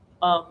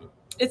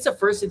 it's a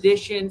first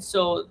edition,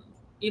 so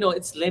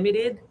it's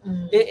limited.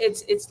 Mhm.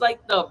 It's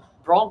like the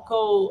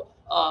Bronco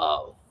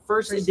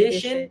first First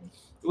edition, edition.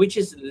 which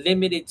is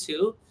limited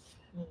too.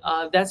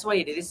 Mhm. That's why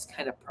it is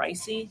kind of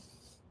pricey.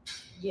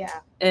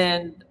 Yeah.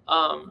 And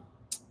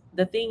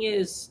the thing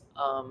is,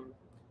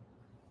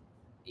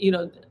 you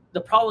know,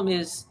 the problem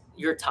is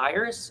your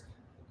tires.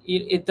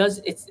 It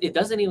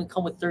doesn't even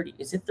come with 30.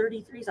 Is it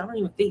 33s? I don't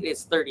even think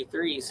it's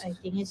 33s. I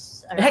think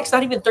it's Heck, it's not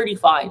around. even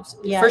 35s.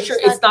 Yeah, For it's sure,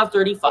 not. it's not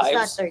It's not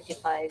 35s.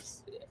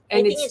 35s. I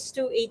And think it's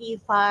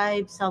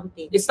 285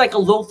 something. it's like a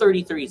low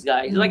 33s,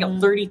 guys. It's like a Mhm.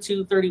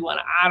 32, 31.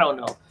 I don't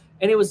know.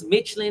 And it was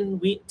Michelin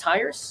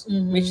tires.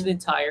 Mhm. Michelin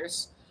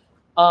tires.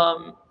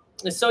 Um,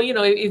 so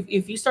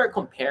if you start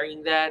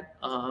comparing that,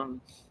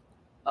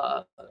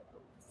 uh,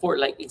 for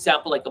like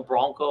example, like a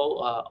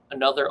Bronco,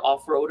 another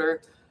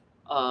off-roader,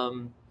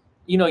 um,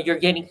 you're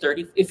getting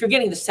 30. If you're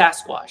getting the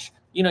Sasquatch,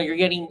 you're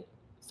getting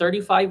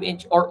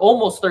 35-inch or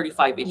almost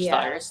 35-inch Yeah.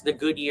 tires, the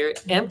Goodyear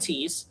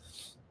MTs.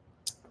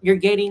 You're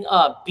getting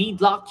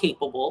beadlock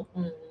capable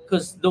Mhm.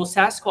 because those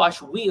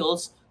Sasquatch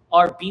wheels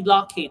are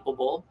beadlock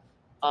capable.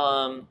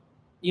 Um,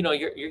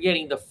 you're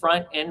getting the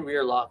front and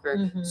rear locker.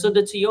 Mhm. So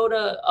the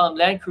Toyota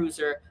Land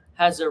Cruiser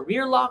has a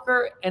rear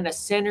locker and a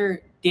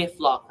center diff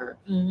locker.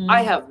 Mhm.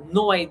 I have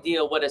no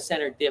idea what a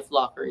center diff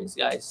locker is,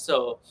 guys.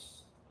 So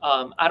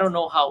I don't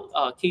know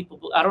how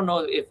capable. I don't know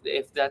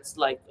if that's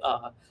like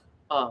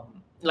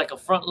a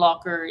front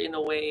locker in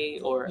a way,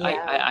 or Yeah.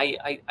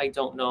 I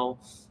don't know.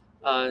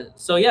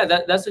 So yeah,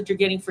 that's what you're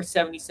getting for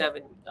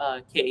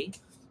 77K.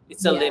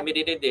 It's a Yeah.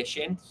 limited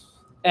edition,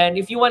 and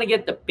if you want to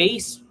get the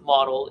base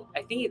model,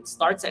 I think it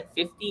starts at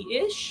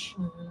 50-ish.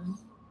 Mhm.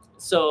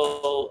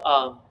 So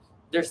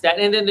there's that,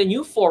 and then the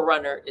new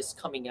Forerunner is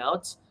coming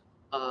out.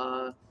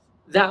 Uh,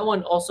 that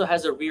one also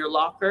has a rear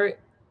locker,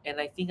 and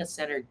I think a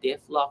center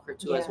diff locker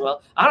too as Yeah.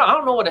 well. I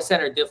don't know what a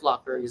center diff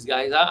locker is,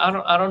 guys. I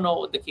don't know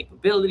what the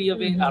capability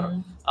of it.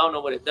 Mhm. I don't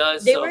know what it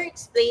does. They So were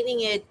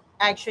explaining it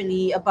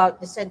actually about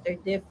the center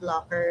diff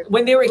locker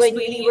when they were when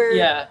explaining we were it,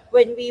 yeah,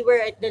 when we were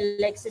at the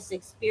Lexus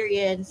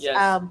experience.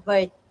 yes.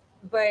 But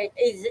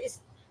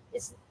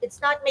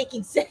it's not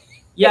making sense.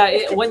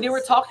 Yeah, when they were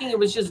talking, it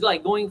was just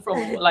like going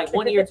from like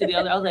one ear to the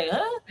other. I was like,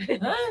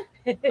 huh?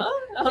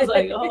 I was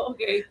like, oh,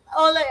 okay.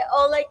 All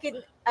I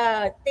can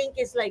think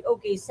is like,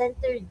 okay,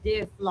 center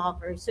diff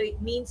locker. So it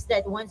means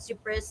that once you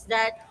press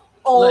that,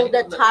 all Like,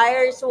 the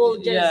tires will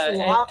just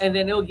yeah, lock. and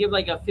then it'll give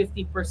like a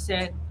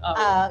 50%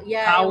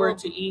 Yeah, it power will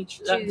to each,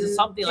 to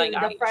something like the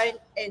that. front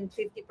and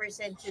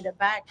 50% to the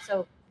back.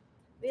 So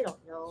we don't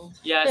know.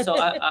 Yeah, so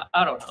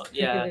I don't know.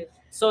 Yeah.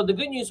 So the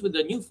good news with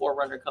the new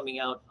Forerunner coming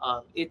out,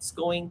 it's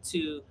going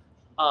to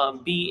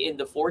be in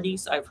the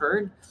 40s, I've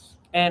heard,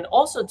 and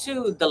also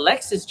too the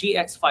Lexus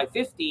GX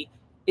 550.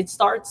 It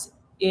starts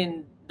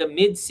in the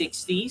mid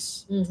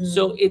 60s, Mhm.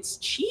 so it's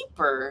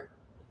cheaper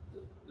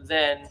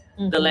than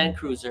the Mhm. Land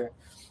Cruiser.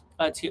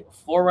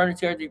 Forerunner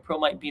TR3 Pro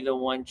might be the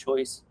one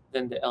choice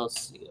than the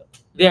LC.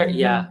 There,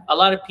 yeah, Mhm. a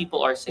lot of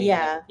people are saying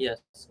Yeah. that. Yes,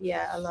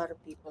 Yeah, a lot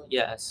of people.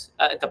 yes.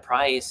 The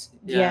price,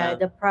 Yeah, yeah,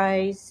 the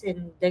price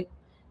and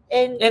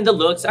and the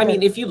looks. I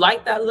mean, the if you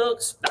like that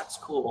looks, that's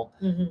cool.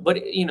 mhm. But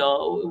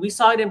we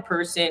saw it in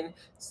person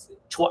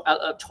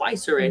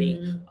twice already,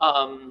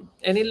 Mhm.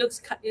 and it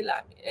looks.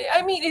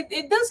 I mean,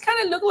 it does kind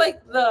of look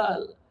like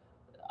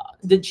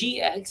the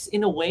GX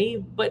in a way,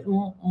 but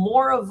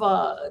more of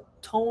a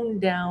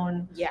toned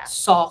down, Yeah.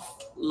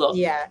 soft look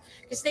Yeah,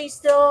 because they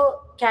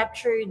still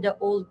capture the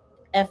old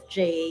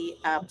FJ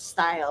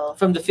style.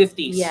 from the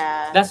 50s.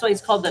 Yeah. That's why it's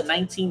called the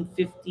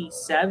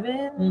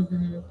 1957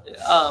 Mm-hmm.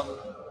 um,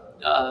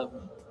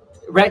 um,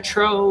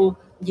 retro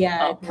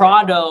Yeah.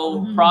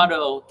 Mm-hmm.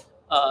 Prado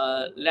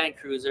Land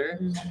Cruiser,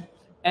 Mm-hmm.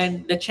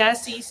 and the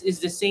chassis is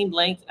the same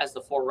length as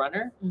the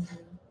Forerunner, Mm-hmm.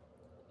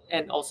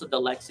 and also the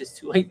Lexus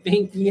too. I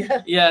think.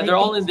 Yeah, Yeah, I they're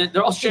all think.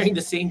 they're all sharing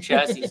the same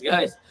chassis,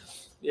 guys.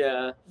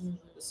 Yeah. Mhm.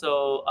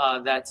 So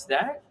that's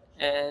that,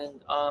 and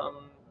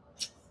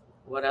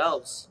what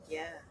else?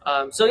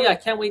 Yeah. So yeah, I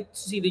can't wait to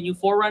see the new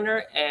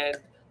Forerunner. And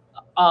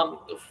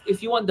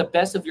if you want the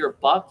best of your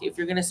buck, if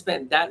you're gonna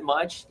spend that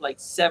much, like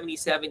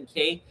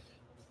 77K.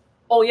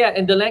 Oh yeah,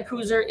 and the Land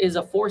Cruiser is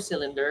a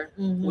 4-cylinder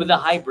with a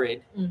Mm-hmm.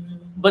 hybrid, Mm-hmm.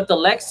 but the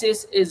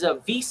Lexus is a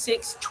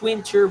V6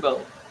 twin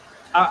turbo.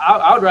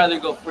 I would rather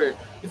go for,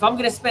 if I'm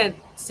gonna spend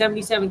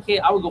 77K,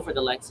 I would go for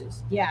the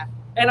Lexus. Yeah.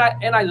 And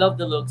I love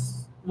the looks.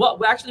 Well,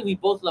 actually, we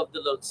both love the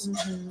looks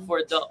Mm-hmm.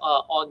 for the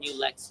all new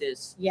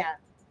Lexus. Yeah.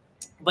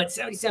 But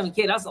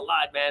 77K, that's a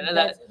lot, man. And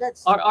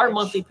That's too our much.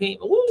 monthly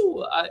payment.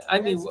 Ooh, I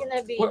mean, That's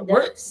gonna be we're in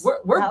we're the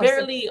we're thousand.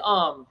 barely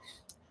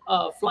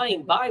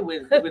flying by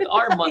with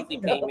our I monthly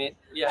know. payment.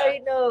 Yeah. I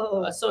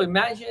know. So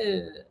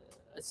imagine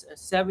a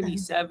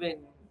 77K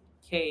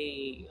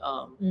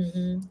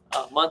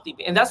Mm-hmm. monthly,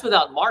 and that's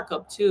without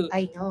markup too.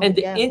 I know. And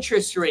the Yeah.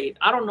 interest rate,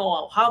 I don't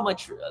know how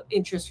much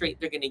interest rate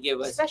they're gonna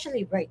give us.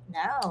 Especially right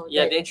now.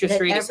 Yeah, the interest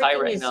rate is high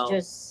right now.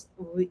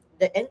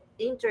 The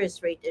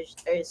interest rate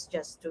is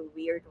just too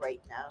weird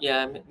right now.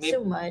 Yeah, maybe.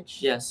 So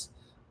much. Yes.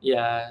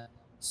 Yeah.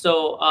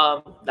 So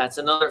that's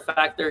another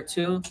factor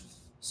too.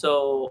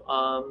 So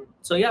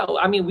yeah,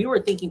 I mean, we were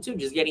thinking too,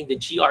 just getting the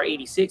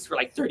GR86 for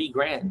like 30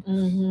 grand.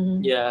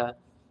 Mm-hmm. Yeah.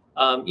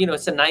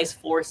 It's a nice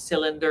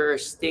 4-cylinder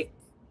stick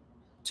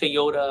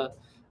Toyota,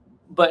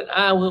 but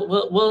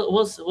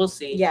we'll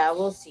see. Yeah,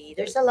 we'll see.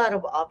 There's a lot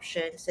of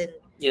options, and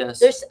Yes.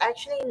 there's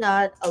actually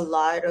not a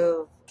lot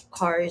of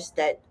cars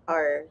that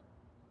are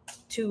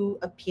too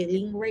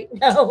appealing right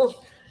now.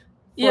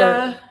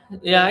 Yeah.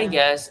 Yeah, I yeah.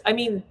 guess. I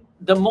mean,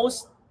 the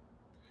most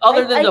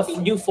other than I the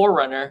think new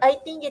Forerunner. I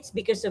think it's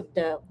because of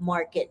the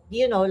market.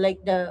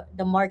 Like the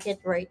market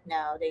right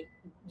now.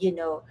 You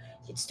know,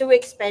 it's too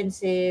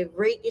expensive.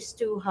 Rate is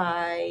too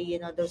high.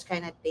 Those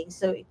kind of things.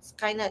 So it's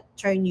kind of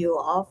turn you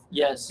off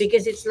Yes.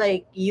 because it's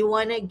like you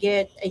wanna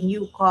get a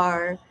new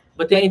car,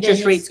 But the but then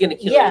interest rate's it's gonna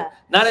kill yeah. you.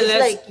 Not It's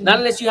unless like not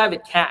unless you have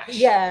it cash.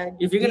 yeah.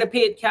 If you're gonna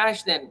pay it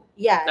cash, then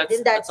Yeah,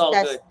 then that's all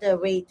that's good the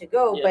way to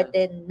go. Yeah. But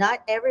then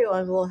not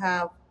everyone will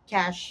have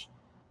cash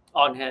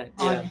on hand.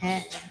 on Yeah.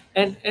 hand.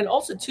 And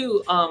also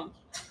too,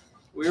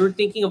 we were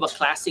thinking of a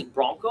classic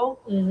Bronco.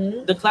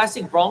 Mm-hmm. The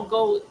classic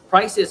Bronco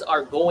prices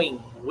are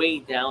going way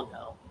down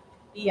now.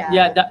 Yeah.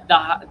 Yeah,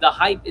 the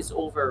hype is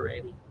over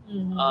already.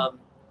 Mm-hmm.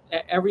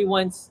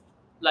 Everyone's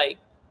like,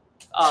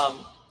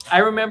 I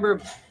remember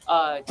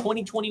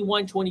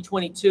 2021,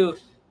 2022,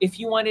 if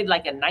you wanted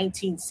like a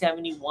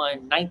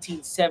 1971,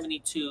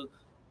 1972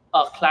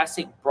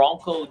 classic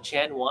Bronco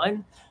Gen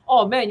 1,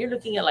 oh man, you're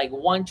looking at like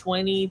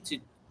 120 to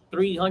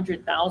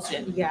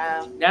 300,000.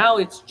 Yeah. Now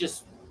it's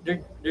just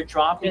they're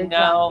dropping They're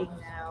now. dropping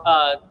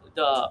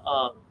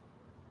now.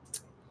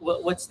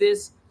 What's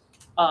this?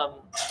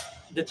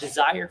 The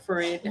desire for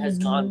it has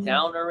gone Mhm.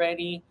 down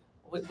already.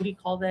 What do you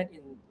call that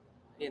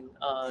in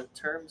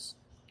terms?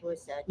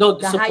 What's that? No,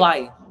 the hype-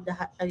 supply, The,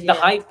 hy- the yeah,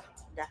 hype,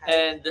 the hype.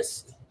 and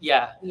this.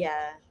 Yeah,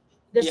 Yeah.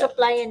 The Yeah.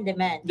 supply and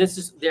demand. this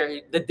is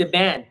there. The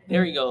demand.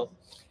 There you go.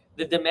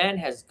 The demand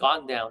has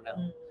gone down now.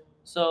 Mm.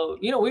 So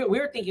we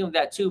were thinking of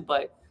that too,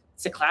 but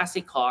it's a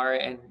classic car,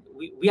 and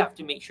we have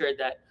to make sure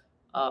that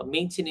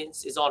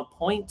maintenance is on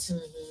point.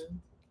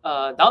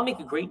 Mhm. That'll make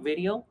a great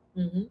video.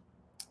 Mhm.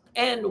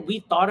 And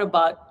we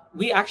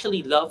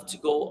actually love to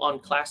go on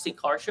classic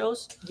car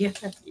shows. Yeah.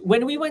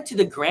 When we went to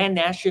the Grand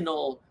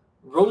National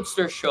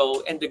Roadster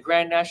Show and the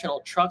Grand National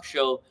Truck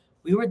Show,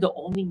 we were the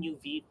only new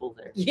vehicle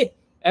there. Yeah.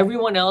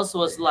 Everyone else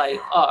was like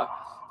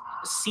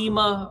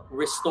SEMA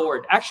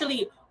restored.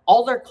 Actually,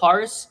 all their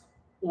cars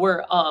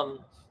were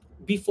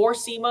before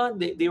SEMA,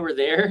 they were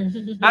there.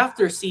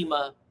 After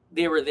SEMA,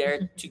 they were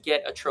there to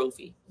get a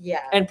trophy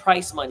Yeah. and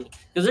prize money,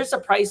 because there's a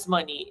prize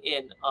money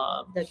in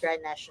The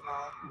Grand National.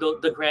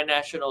 the Grand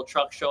National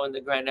Truck Show and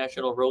the Grand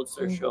National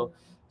Roadster Mhm. Show.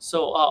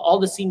 So all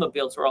the SEMA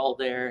builds were all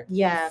there,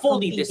 Yeah.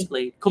 fully competing.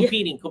 displayed,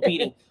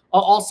 competing.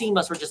 All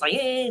SEMAs were just like,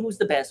 hey, who's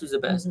the best? Who's the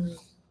best? Mhm.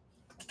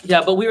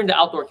 Yeah, but we were in the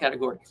outdoor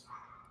category.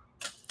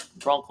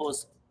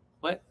 Broncos,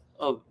 what?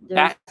 Oh,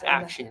 There's- back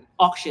action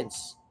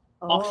auctions.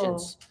 Oh.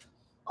 Auctions.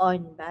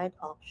 On bad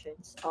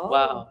auctions. Oh,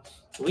 Wow,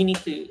 we need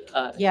to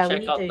yeah, we check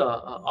need out the to.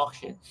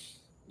 auction.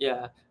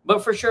 Yeah,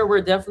 but for sure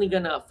we're definitely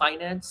gonna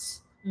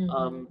finance,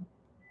 Mhm.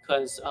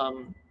 because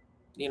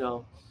you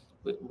know,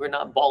 we're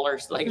not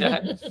ballers like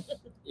that.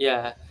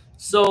 Yeah.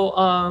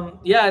 So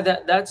yeah,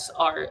 that's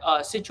our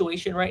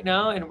situation right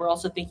now, and we're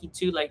also thinking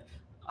too, like,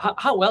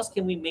 how else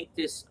can we make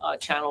this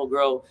channel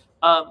grow?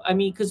 I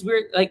mean, because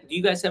we're like, do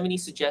you guys have any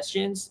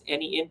suggestions,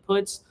 any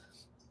inputs?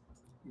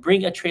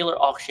 Bring a trailer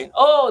auction.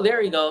 Oh,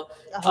 there you go.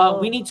 We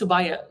Oh. need to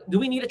buy a. Do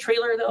we need a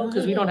trailer though?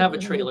 Because we don't have a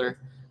trailer,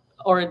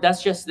 or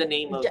that's just the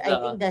name of I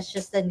think that's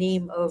just the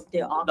name of the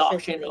the auction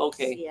auction. place.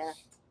 Okay. Yeah.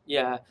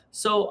 Yeah.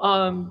 So,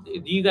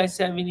 do you guys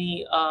have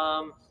any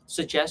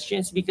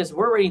suggestions? Because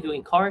we're already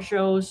doing car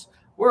shows,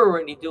 we're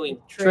already doing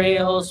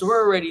trails, we're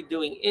Trails. already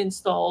doing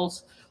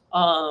installs.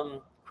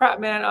 Crap,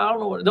 man, I don't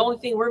know. The only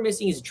thing we're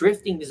missing is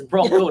drifting this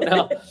Bronco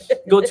now.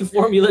 Go to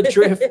Formula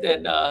Drift,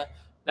 and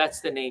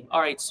that's the name.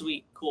 All right,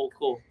 sweet, cool,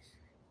 cool.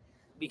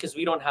 Because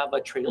we don't have a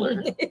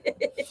trailer.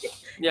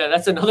 Yeah,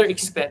 that's another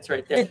expense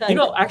right there. I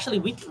know. Actually,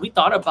 we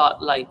thought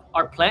about like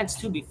our plans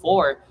too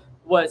before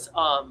was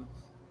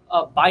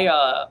buy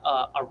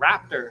a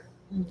Raptor,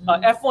 a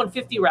Mhm.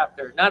 F-150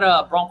 Raptor, not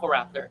a Bronco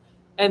Raptor,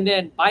 and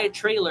then buy a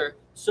trailer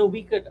so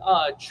we could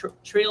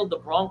trail the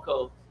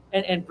Bronco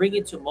and bring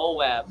it to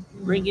Moab,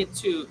 bring it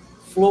to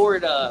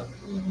Florida,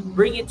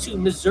 bring Mhm. it to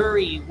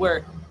Missouri,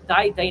 where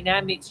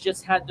Dynamics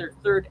just had their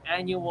third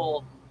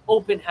annual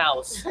open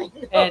house, I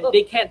and know.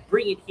 they can't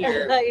bring it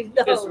here I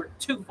because know. we're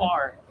too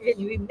far, And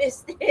we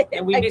missed it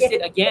and we missed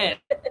it again.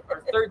 again,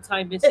 our third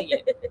time missing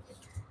it.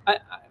 I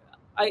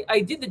I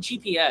did the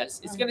GPS.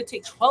 It's gonna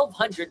take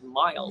 1,200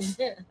 miles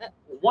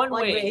one One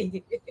way,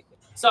 way.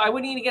 so I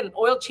would need to get an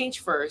oil change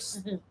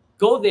first,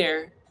 go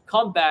there,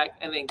 come back,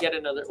 and then get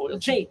another oil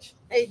change.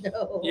 I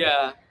know.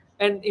 Yeah,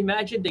 and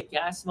imagine the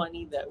gas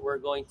money that we're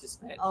going to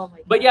spend. Oh my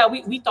But god. yeah,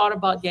 we thought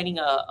about getting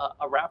a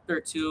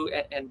Raptor too,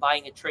 and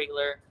buying a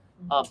trailer.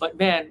 But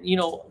man,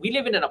 we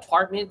live in an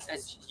apartment,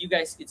 as you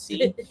guys could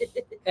see,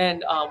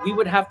 and we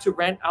would have to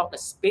rent out a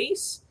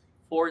space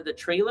for the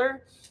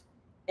trailer,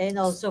 And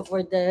also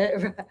for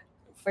the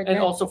for and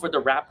the also for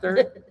the Raptor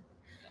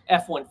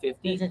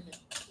F-150.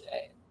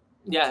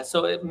 Yeah,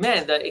 so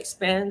man, the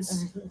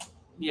expense.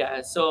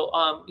 Yeah, so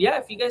yeah,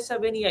 if you guys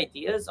have any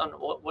ideas on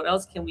what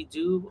else can we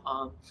do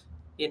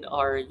in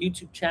our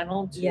YouTube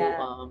channel to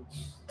yeah.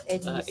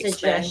 Any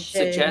expand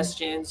suggestion?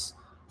 suggestions.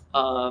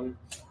 Um,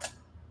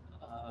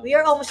 uh, We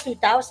are almost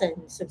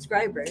 2,000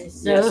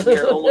 subscribers. yes, we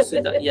are So almost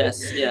in that.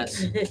 Yes,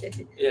 yes,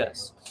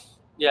 yes.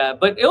 Yeah,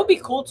 but it'll be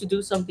cool to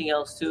do something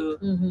else too.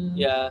 Mhm.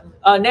 Yeah.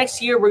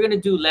 Next year we're gonna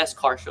do less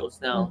car shows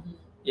now. Mhm.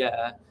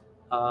 Yeah.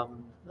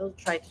 Um, We'll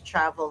try to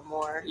travel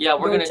more. yeah,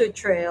 we're Go gonna. to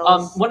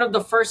trails. One of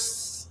the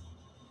first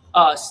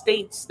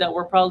states that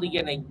we're probably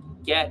gonna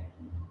get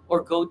or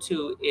go to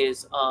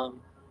is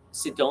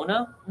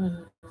Sedona.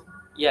 Mhm.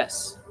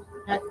 Yes.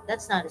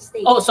 That's not a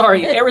state. Oh,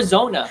 sorry,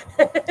 Arizona.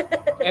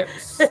 Ar-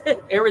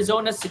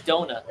 Arizona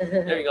Sedona.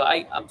 There you go.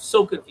 I'm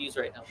so confused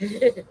right now.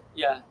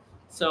 Yeah.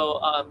 So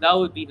that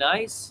would be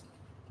nice.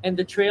 And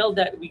the trail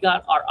that we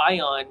got our eye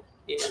on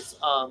is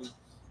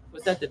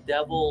was that the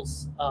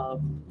Devil's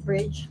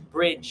Bridge.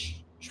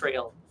 Bridge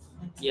Trail?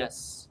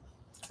 Yes.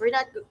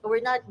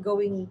 We're not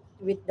going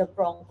with the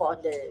Bronco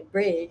on the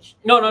bridge.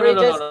 No, no, no, We're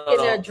no, no, just no,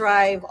 gonna no.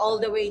 drive all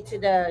the way to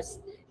the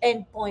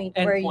end point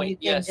where you Endpoint.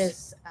 can Yes.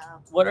 just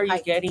What are you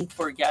hike. getting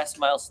for gas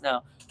miles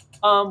now?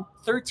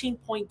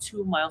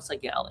 13.2 miles a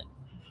gallon.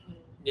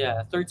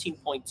 Yeah,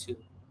 13.2.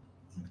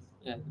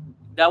 Yeah,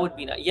 that would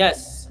be nice.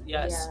 Yes,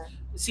 yes. Yeah.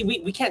 See,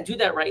 we can't do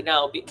that right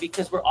now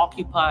because we're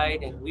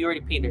occupied and we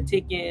already paid our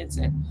tickets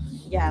and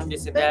Yeah.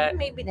 this and But that.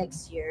 maybe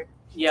next year.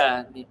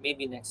 Yeah,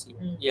 maybe next year.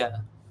 Mm. Yeah,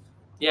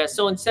 yeah.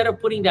 So instead of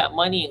putting that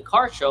money in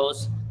car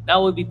shows,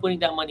 now we'll be putting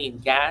that money in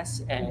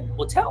gas and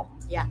hotel.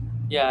 Yeah.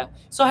 Yeah.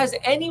 So has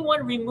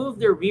anyone removed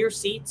their rear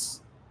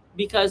seats?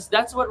 Because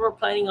that's what we're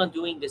planning on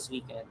doing this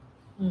weekend.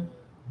 Mm.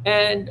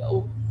 And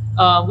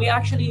we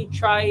actually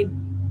tried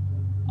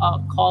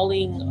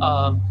calling.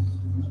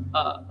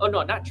 Oh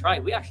no, not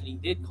tried. We actually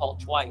did call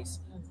twice.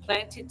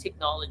 Planted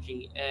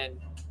Technology, and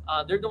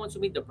they're the ones who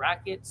made the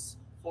brackets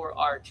for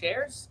our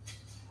chairs,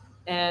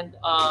 and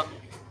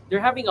they're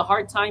having a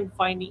hard time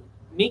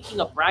making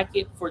a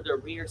bracket for the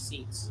rear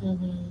seats.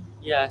 Mhm.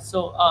 Yeah.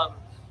 So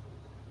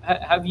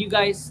have you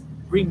guys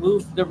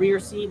removed the rear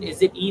seat?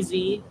 Is it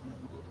easy?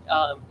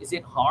 Is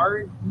it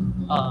hard?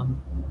 Mhm.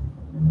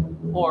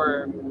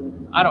 Or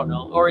I don't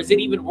know. Or is it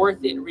even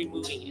worth it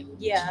removing it?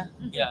 Yeah.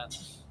 Yeah.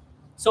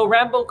 So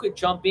Rambo could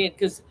jump in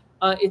because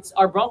it's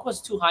our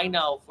Bronco's too high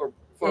now for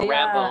Yeah,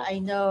 Rambo. I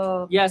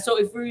know. Yeah. So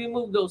if we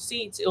remove those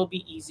seats, it'll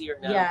be easier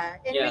now. Yeah,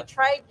 and we Yeah.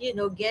 tried,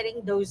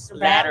 getting those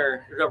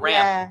Ladder, the ramp.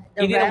 Yeah,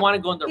 the He didn't ramp. want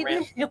to go on the He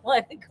ramp, didn't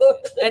want to go.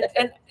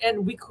 and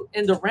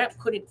and the ramp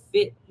couldn't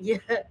fit Yeah.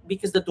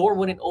 because the door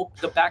wouldn't open.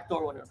 The back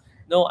door wouldn't.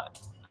 No,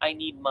 I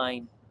need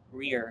mine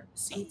rear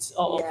seats.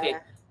 Oh, okay.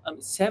 Yeah.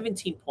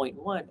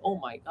 17.1. Oh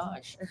my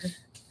gosh.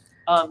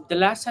 The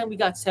last time we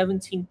got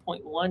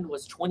 17.1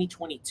 was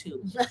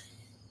 2022.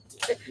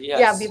 Yeah,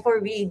 Yes. before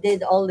we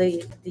did all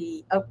the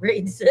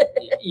upgrades.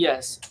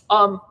 Yes.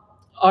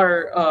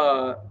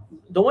 Our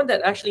the one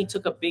that actually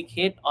took a big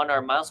hit on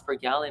our miles per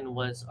gallon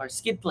was our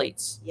skid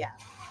plates. Yeah.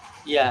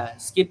 Yeah,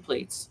 skid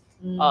plates.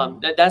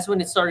 Mhm. That's when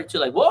it started to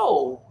like,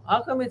 whoa,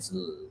 how come it's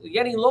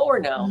getting lower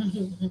now?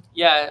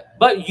 Yeah,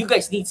 but you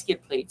guys need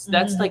skid plates.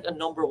 That's like a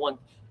number one.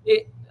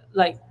 It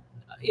like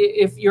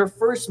if your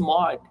first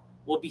mod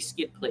will be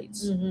skid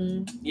plates.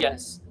 Mhm.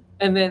 Yes,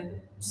 and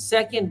then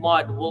second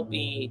mod will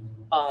be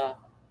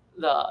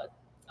the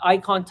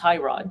icon tie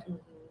rod. Mhm.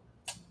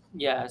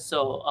 Yeah,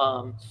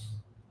 so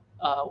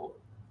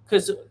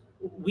because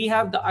we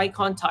have the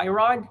icon tie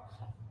rod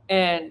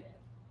and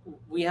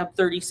we have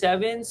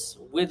 37s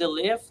with a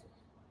lift,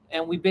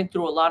 and we've been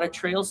through a lot of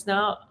trails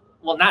now.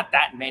 Well, not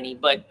that many,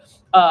 but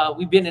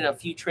we've been in a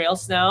few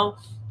trails now,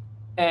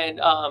 and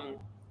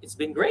it's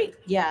been great.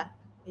 Yeah,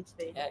 it's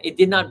been. It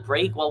did not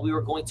break while we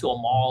were going to a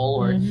mall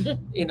or Mhm.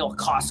 a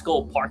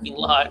Costco parking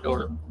lot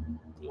or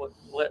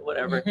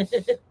whatever.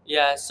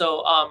 Yeah,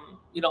 so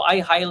I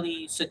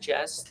highly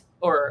suggest,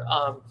 or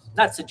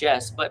not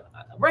suggest, but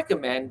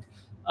recommend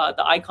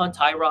the Icon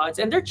tie rods,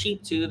 and they're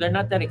cheap too. They're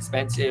not that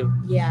expensive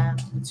Yeah.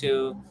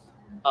 too.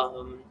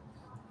 Um,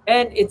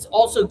 and it's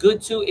also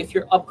good too if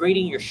you're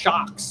upgrading your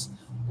shocks.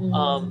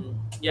 Mhm.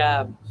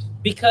 Yeah,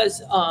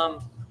 because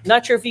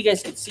not sure if you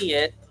guys can see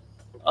it.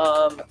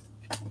 Um,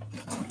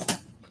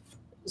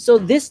 so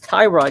this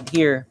tie rod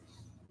here,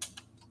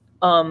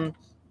 um,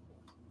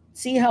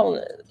 see how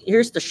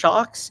here's the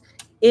shocks.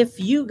 If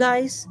you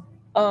guys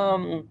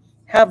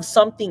have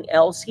something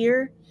else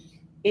here,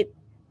 it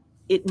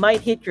it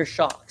might hit your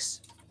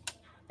shocks,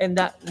 and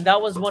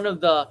that was one of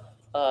the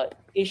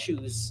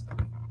issues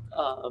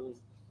um,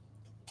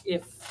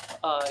 if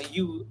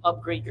you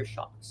upgrade your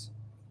shocks.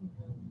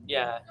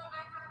 Yeah,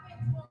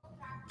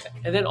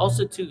 and then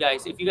also too,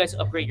 guys, if you guys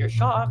upgrade your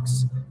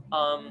shocks,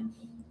 um,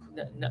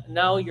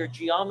 now your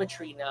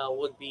geometry now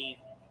would be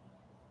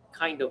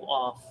kind of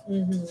off.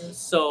 Mhm.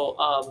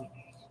 So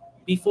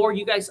before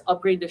you guys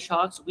upgrade the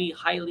shocks, we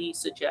highly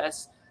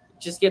suggest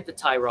just get the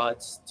tie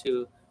rods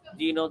to.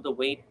 Do you know the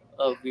weight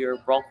of your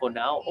Bronco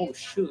now? Oh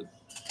shoot,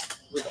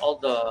 with all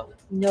the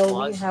No, we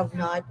mods. have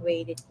not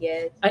waited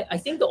yet. I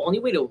think the only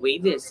way to weigh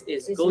this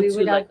is Is go we to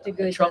would like have to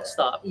a go truck to.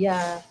 stop.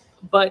 Yeah,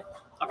 But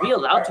are we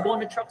allowed to go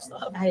in a truck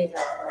stop? I have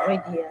no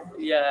idea.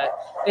 Yeah,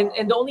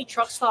 and the only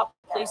truck stop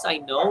place I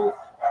know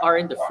are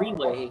in the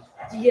freeway,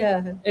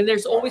 Yeah. and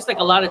there's always like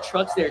a lot of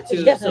trucks there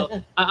too. Yeah. So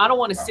I don't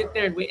want to sit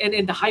there and wait.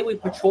 And the highway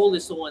patrol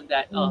is the one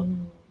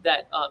Mhm.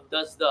 that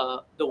does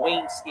the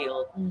weighing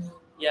scale. Mhm.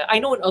 Yeah, I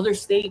know in other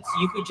states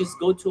you could just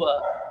go to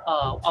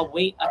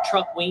a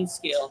truck weighing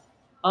scale.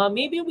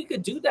 Maybe we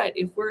could do that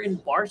if we're in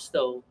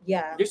Barstow.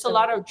 Yeah. There's a So,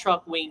 lot of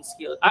truck weighing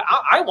scale.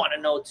 I want to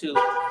know too.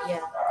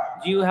 yeah.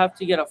 Do you have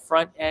to get a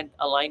front end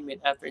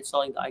alignment after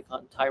installing the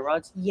Icon tie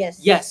rods?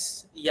 Yes.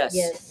 Yes.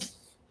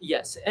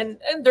 Yes. And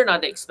they're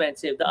not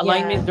expensive. The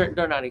alignment Yeah.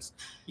 they're not.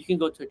 You can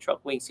go to a truck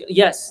weighing scale.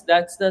 Yes,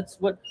 that's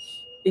what.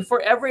 If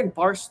we're ever in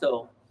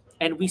Barstow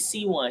and we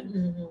see one,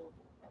 Mhm. we're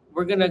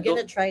We're gonna go.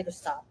 gonna try to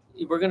stop.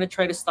 We're gonna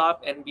try to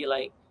stop and be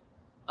like,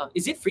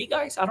 is it free,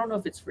 guys? I don't know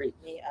if it's free.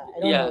 Yeah, I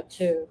don't Yeah. know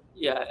too.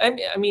 Yeah,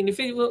 I mean, if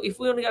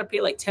we only gotta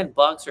pay like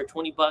 $10 or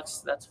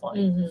 $20, that's fine.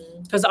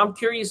 Mm-hmm. Because I'm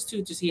curious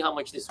too to see how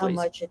much this How weighs.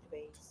 much it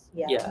weighs?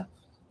 Yeah. Yeah.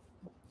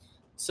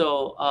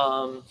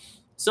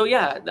 So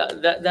yeah,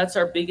 that's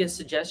our biggest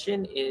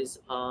suggestion is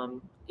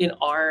in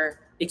our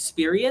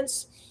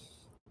experience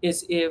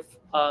is if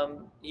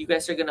you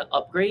guys are gonna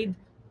upgrade,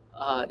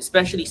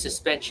 especially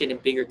suspension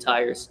and bigger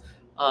tires.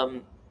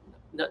 Um,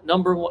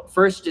 number one,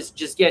 first,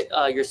 just get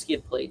your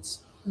skid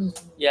plates.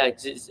 Mm-hmm. Yeah,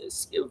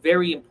 it's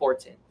very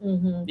important.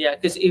 Mm-hmm. Yeah,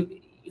 because if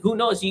who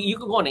knows, you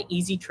could go on an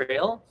easy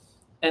trail,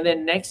 and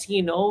then next thing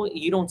you know,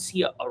 you don't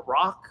see a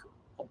rock,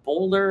 a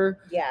boulder,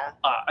 Yeah.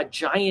 a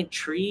giant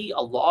tree,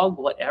 a log,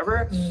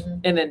 whatever, Mm-hmm.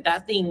 and then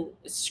that thing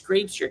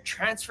scrapes your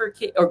transfer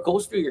case or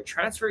goes through your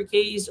transfer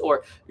case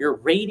or your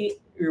radiator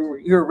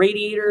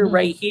Mhm.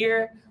 right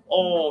here.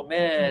 Oh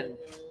man,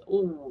 Mhm.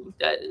 ooh,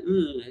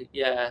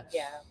 yeah,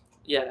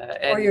 Yeah.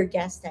 and Or your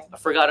gas tank. I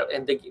forgot,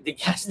 and the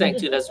gas tank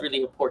too. That's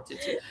really important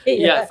too. Yeah.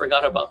 Yeah, I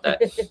forgot about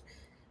that.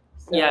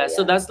 So yeah.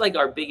 that's like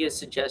our biggest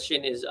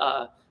suggestion is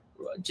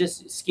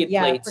just skid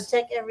Yeah, plates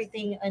protect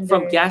everything under.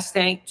 from gas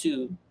tank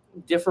to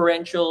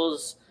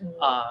differentials,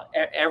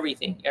 Mhm.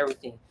 everything.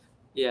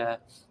 Yeah,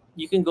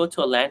 you can go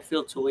to a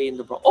landfill to weigh in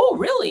the Bronco. Oh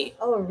really?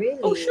 Oh,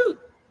 really? Oh shoot.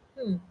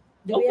 Do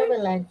we Okay. have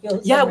a landfill?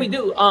 Yeah, we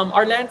somewhere? do.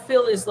 Our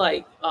landfill is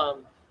like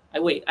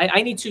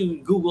I need to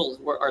Google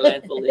where our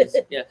landfill is.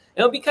 Yeah,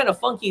 it'll be kind of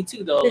funky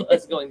too though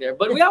us going there,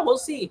 but yeah, we'll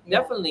see. Yeah.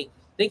 Definitely.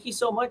 Thank you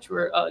so much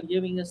for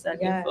giving us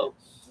that Yeah. info.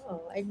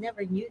 Oh, I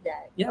never knew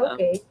that. Yeah.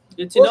 Okay.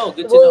 Good to know.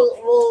 Good to we'll,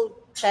 know. We'll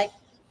check.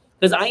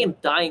 Because I am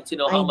dying to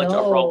know how I much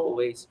our Bronco know.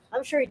 weighs.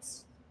 I'm sure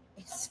it's.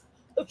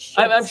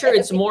 I'm sure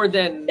it's more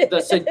than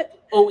the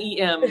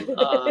OEM.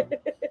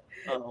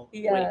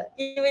 Yeah,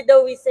 even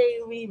though we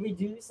say we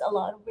reduce a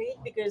lot of weight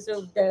because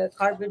of the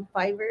carbon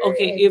fiber.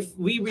 Okay, and- if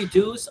we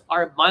reduce,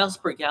 our miles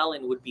per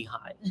gallon would be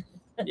high.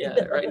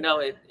 Yeah, right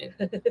now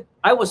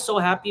I was so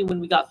happy when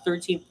we got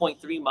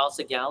 13.3 miles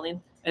a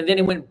gallon, and then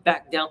it went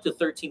back down to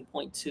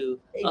 13.2.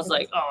 I was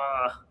like,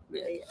 ah.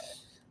 Yeah.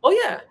 Oh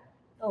yeah,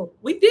 Oh,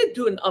 we did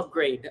do an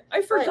upgrade. I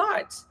what?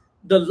 forgot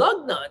the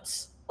lug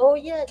nuts. Oh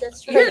yeah,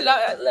 that's Here,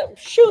 right.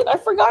 shoot, I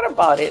forgot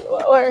about it.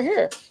 Well,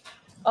 here.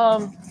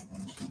 Um,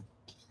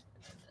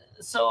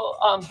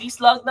 these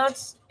lug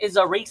nuts is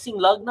a racing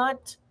lug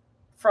nut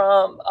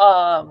from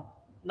non.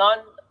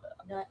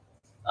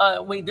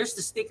 Not, Wait, there's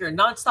the sticker.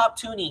 Non-stop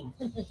tuning.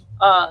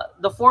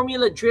 The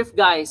Formula Drift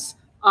guys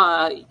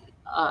uh,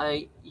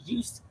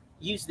 use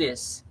use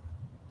this.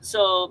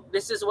 So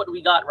this is what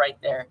we got right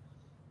there.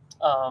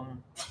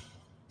 Um,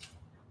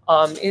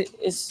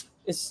 it's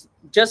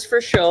just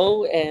for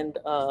show, and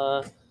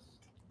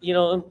you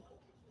know,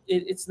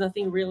 it's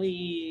nothing really.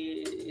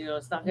 You know,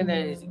 it's not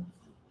gonna mm.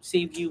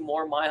 save you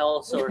more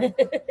miles or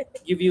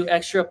give you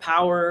extra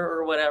power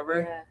or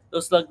whatever. Yeah.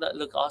 Those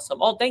look awesome.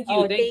 Oh, thank you,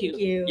 Oh, thank thank you.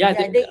 you. Yeah,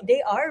 Yeah,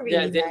 they are yeah,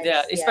 really nice.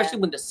 yeah, Yeah. especially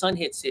when the sun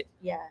hits it.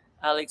 Yeah.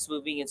 Alex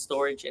Moving and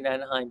Storage in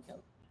Anaheim.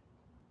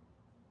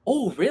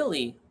 Oh,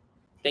 really?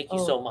 Thank you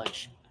Oh, so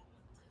much.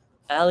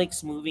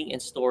 Alex Moving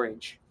and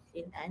Storage.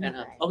 in Anaheim.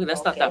 Anaheim. Okay,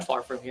 that's not Okay. that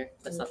far from here.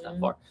 That's not that Mm.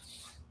 far.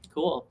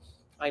 Cool.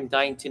 I'm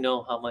dying to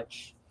know how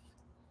much.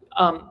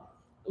 Um,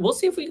 we'll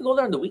see if we can go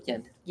there on the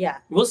weekend. Yeah.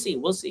 We'll see.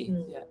 We'll see.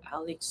 Mm. Yeah,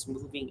 Alex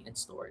Moving and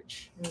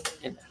Storage. Mm.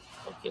 And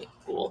okay,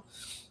 cool.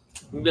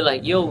 We'll be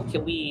like, yo,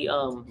 can we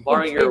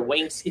borrow your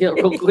weighing scale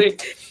real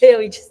quick? Hey,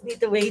 we just need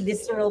to weigh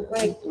this real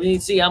quick. We need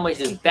to see how much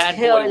this bad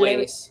Hey, boy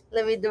weighs.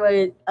 let me do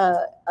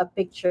a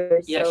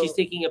picture. Yeah, so, she's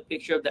taking a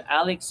picture of the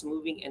Alex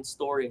Moving and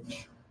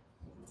Storage.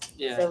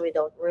 Yeah. so we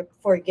don't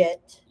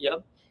forget.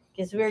 Yep.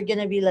 Because we're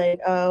gonna be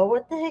like,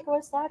 what the heck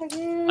was that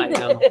again? I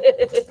know.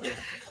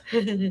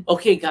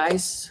 Okay,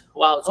 guys.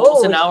 Wow, it's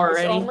almost an hour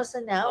already. It's almost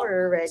an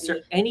hour already. Is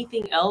there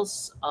anything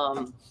else?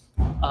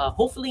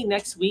 Hopefully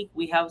next week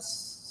we have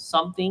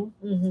something.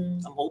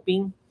 Mm-hmm. I'm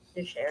hoping.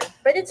 To share,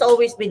 but it's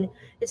always been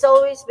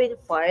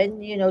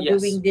fun,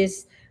 Yes. doing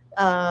this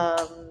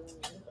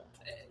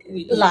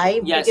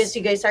live, Yes. because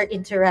you guys are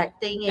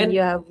interacting and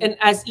you have And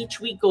as each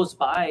week goes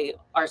by,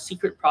 our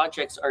secret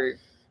projects are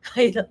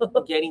I know.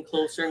 getting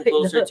closer and I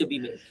closer know. to be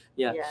made.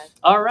 Yeah. Yeah.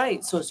 All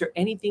right. So is there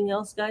anything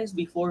else, guys,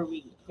 before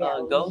we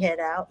Yeah, go? we head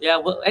out Yeah.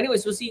 Well,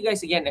 anyways, we'll see you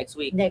guys again next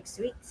week. next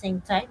week, same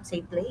time,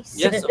 same place.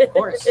 Yes, of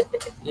course.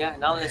 Yeah.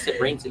 Now unless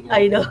it rains again.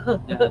 I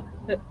know.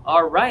 Yeah.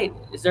 All right.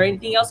 Is there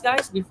anything else,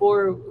 guys,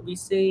 before we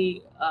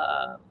say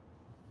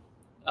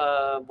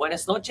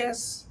buenas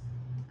noches?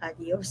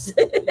 Adios.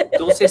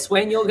 Dulce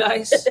sueño,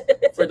 guys.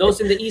 For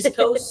those in the East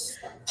Coast,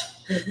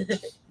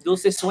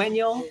 dulce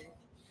sueño.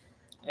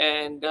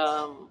 And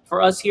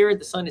for us here,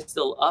 the sun is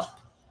still up.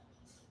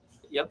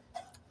 Yep.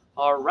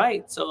 All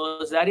right. So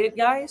is that it,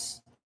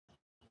 guys?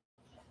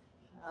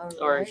 All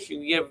Or right. should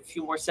we give a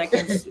few more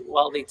seconds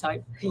while they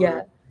type?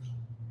 Yeah. Or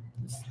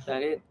is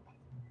that it?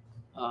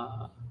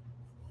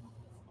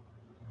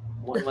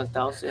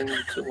 1,000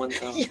 to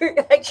 1,000.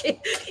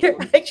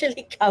 You're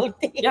actually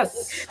counting.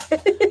 Yes.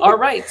 All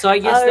right. So I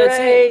guess All that's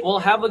right. it. Well,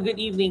 have a good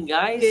evening,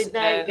 guys. Good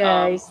night, And,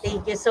 guys.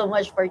 Thank you so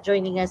much for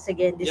joining us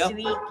again this yep.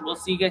 week. We'll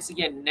see you guys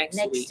again next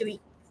week. Next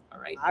week. All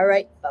right. All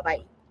right. Bye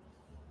bye.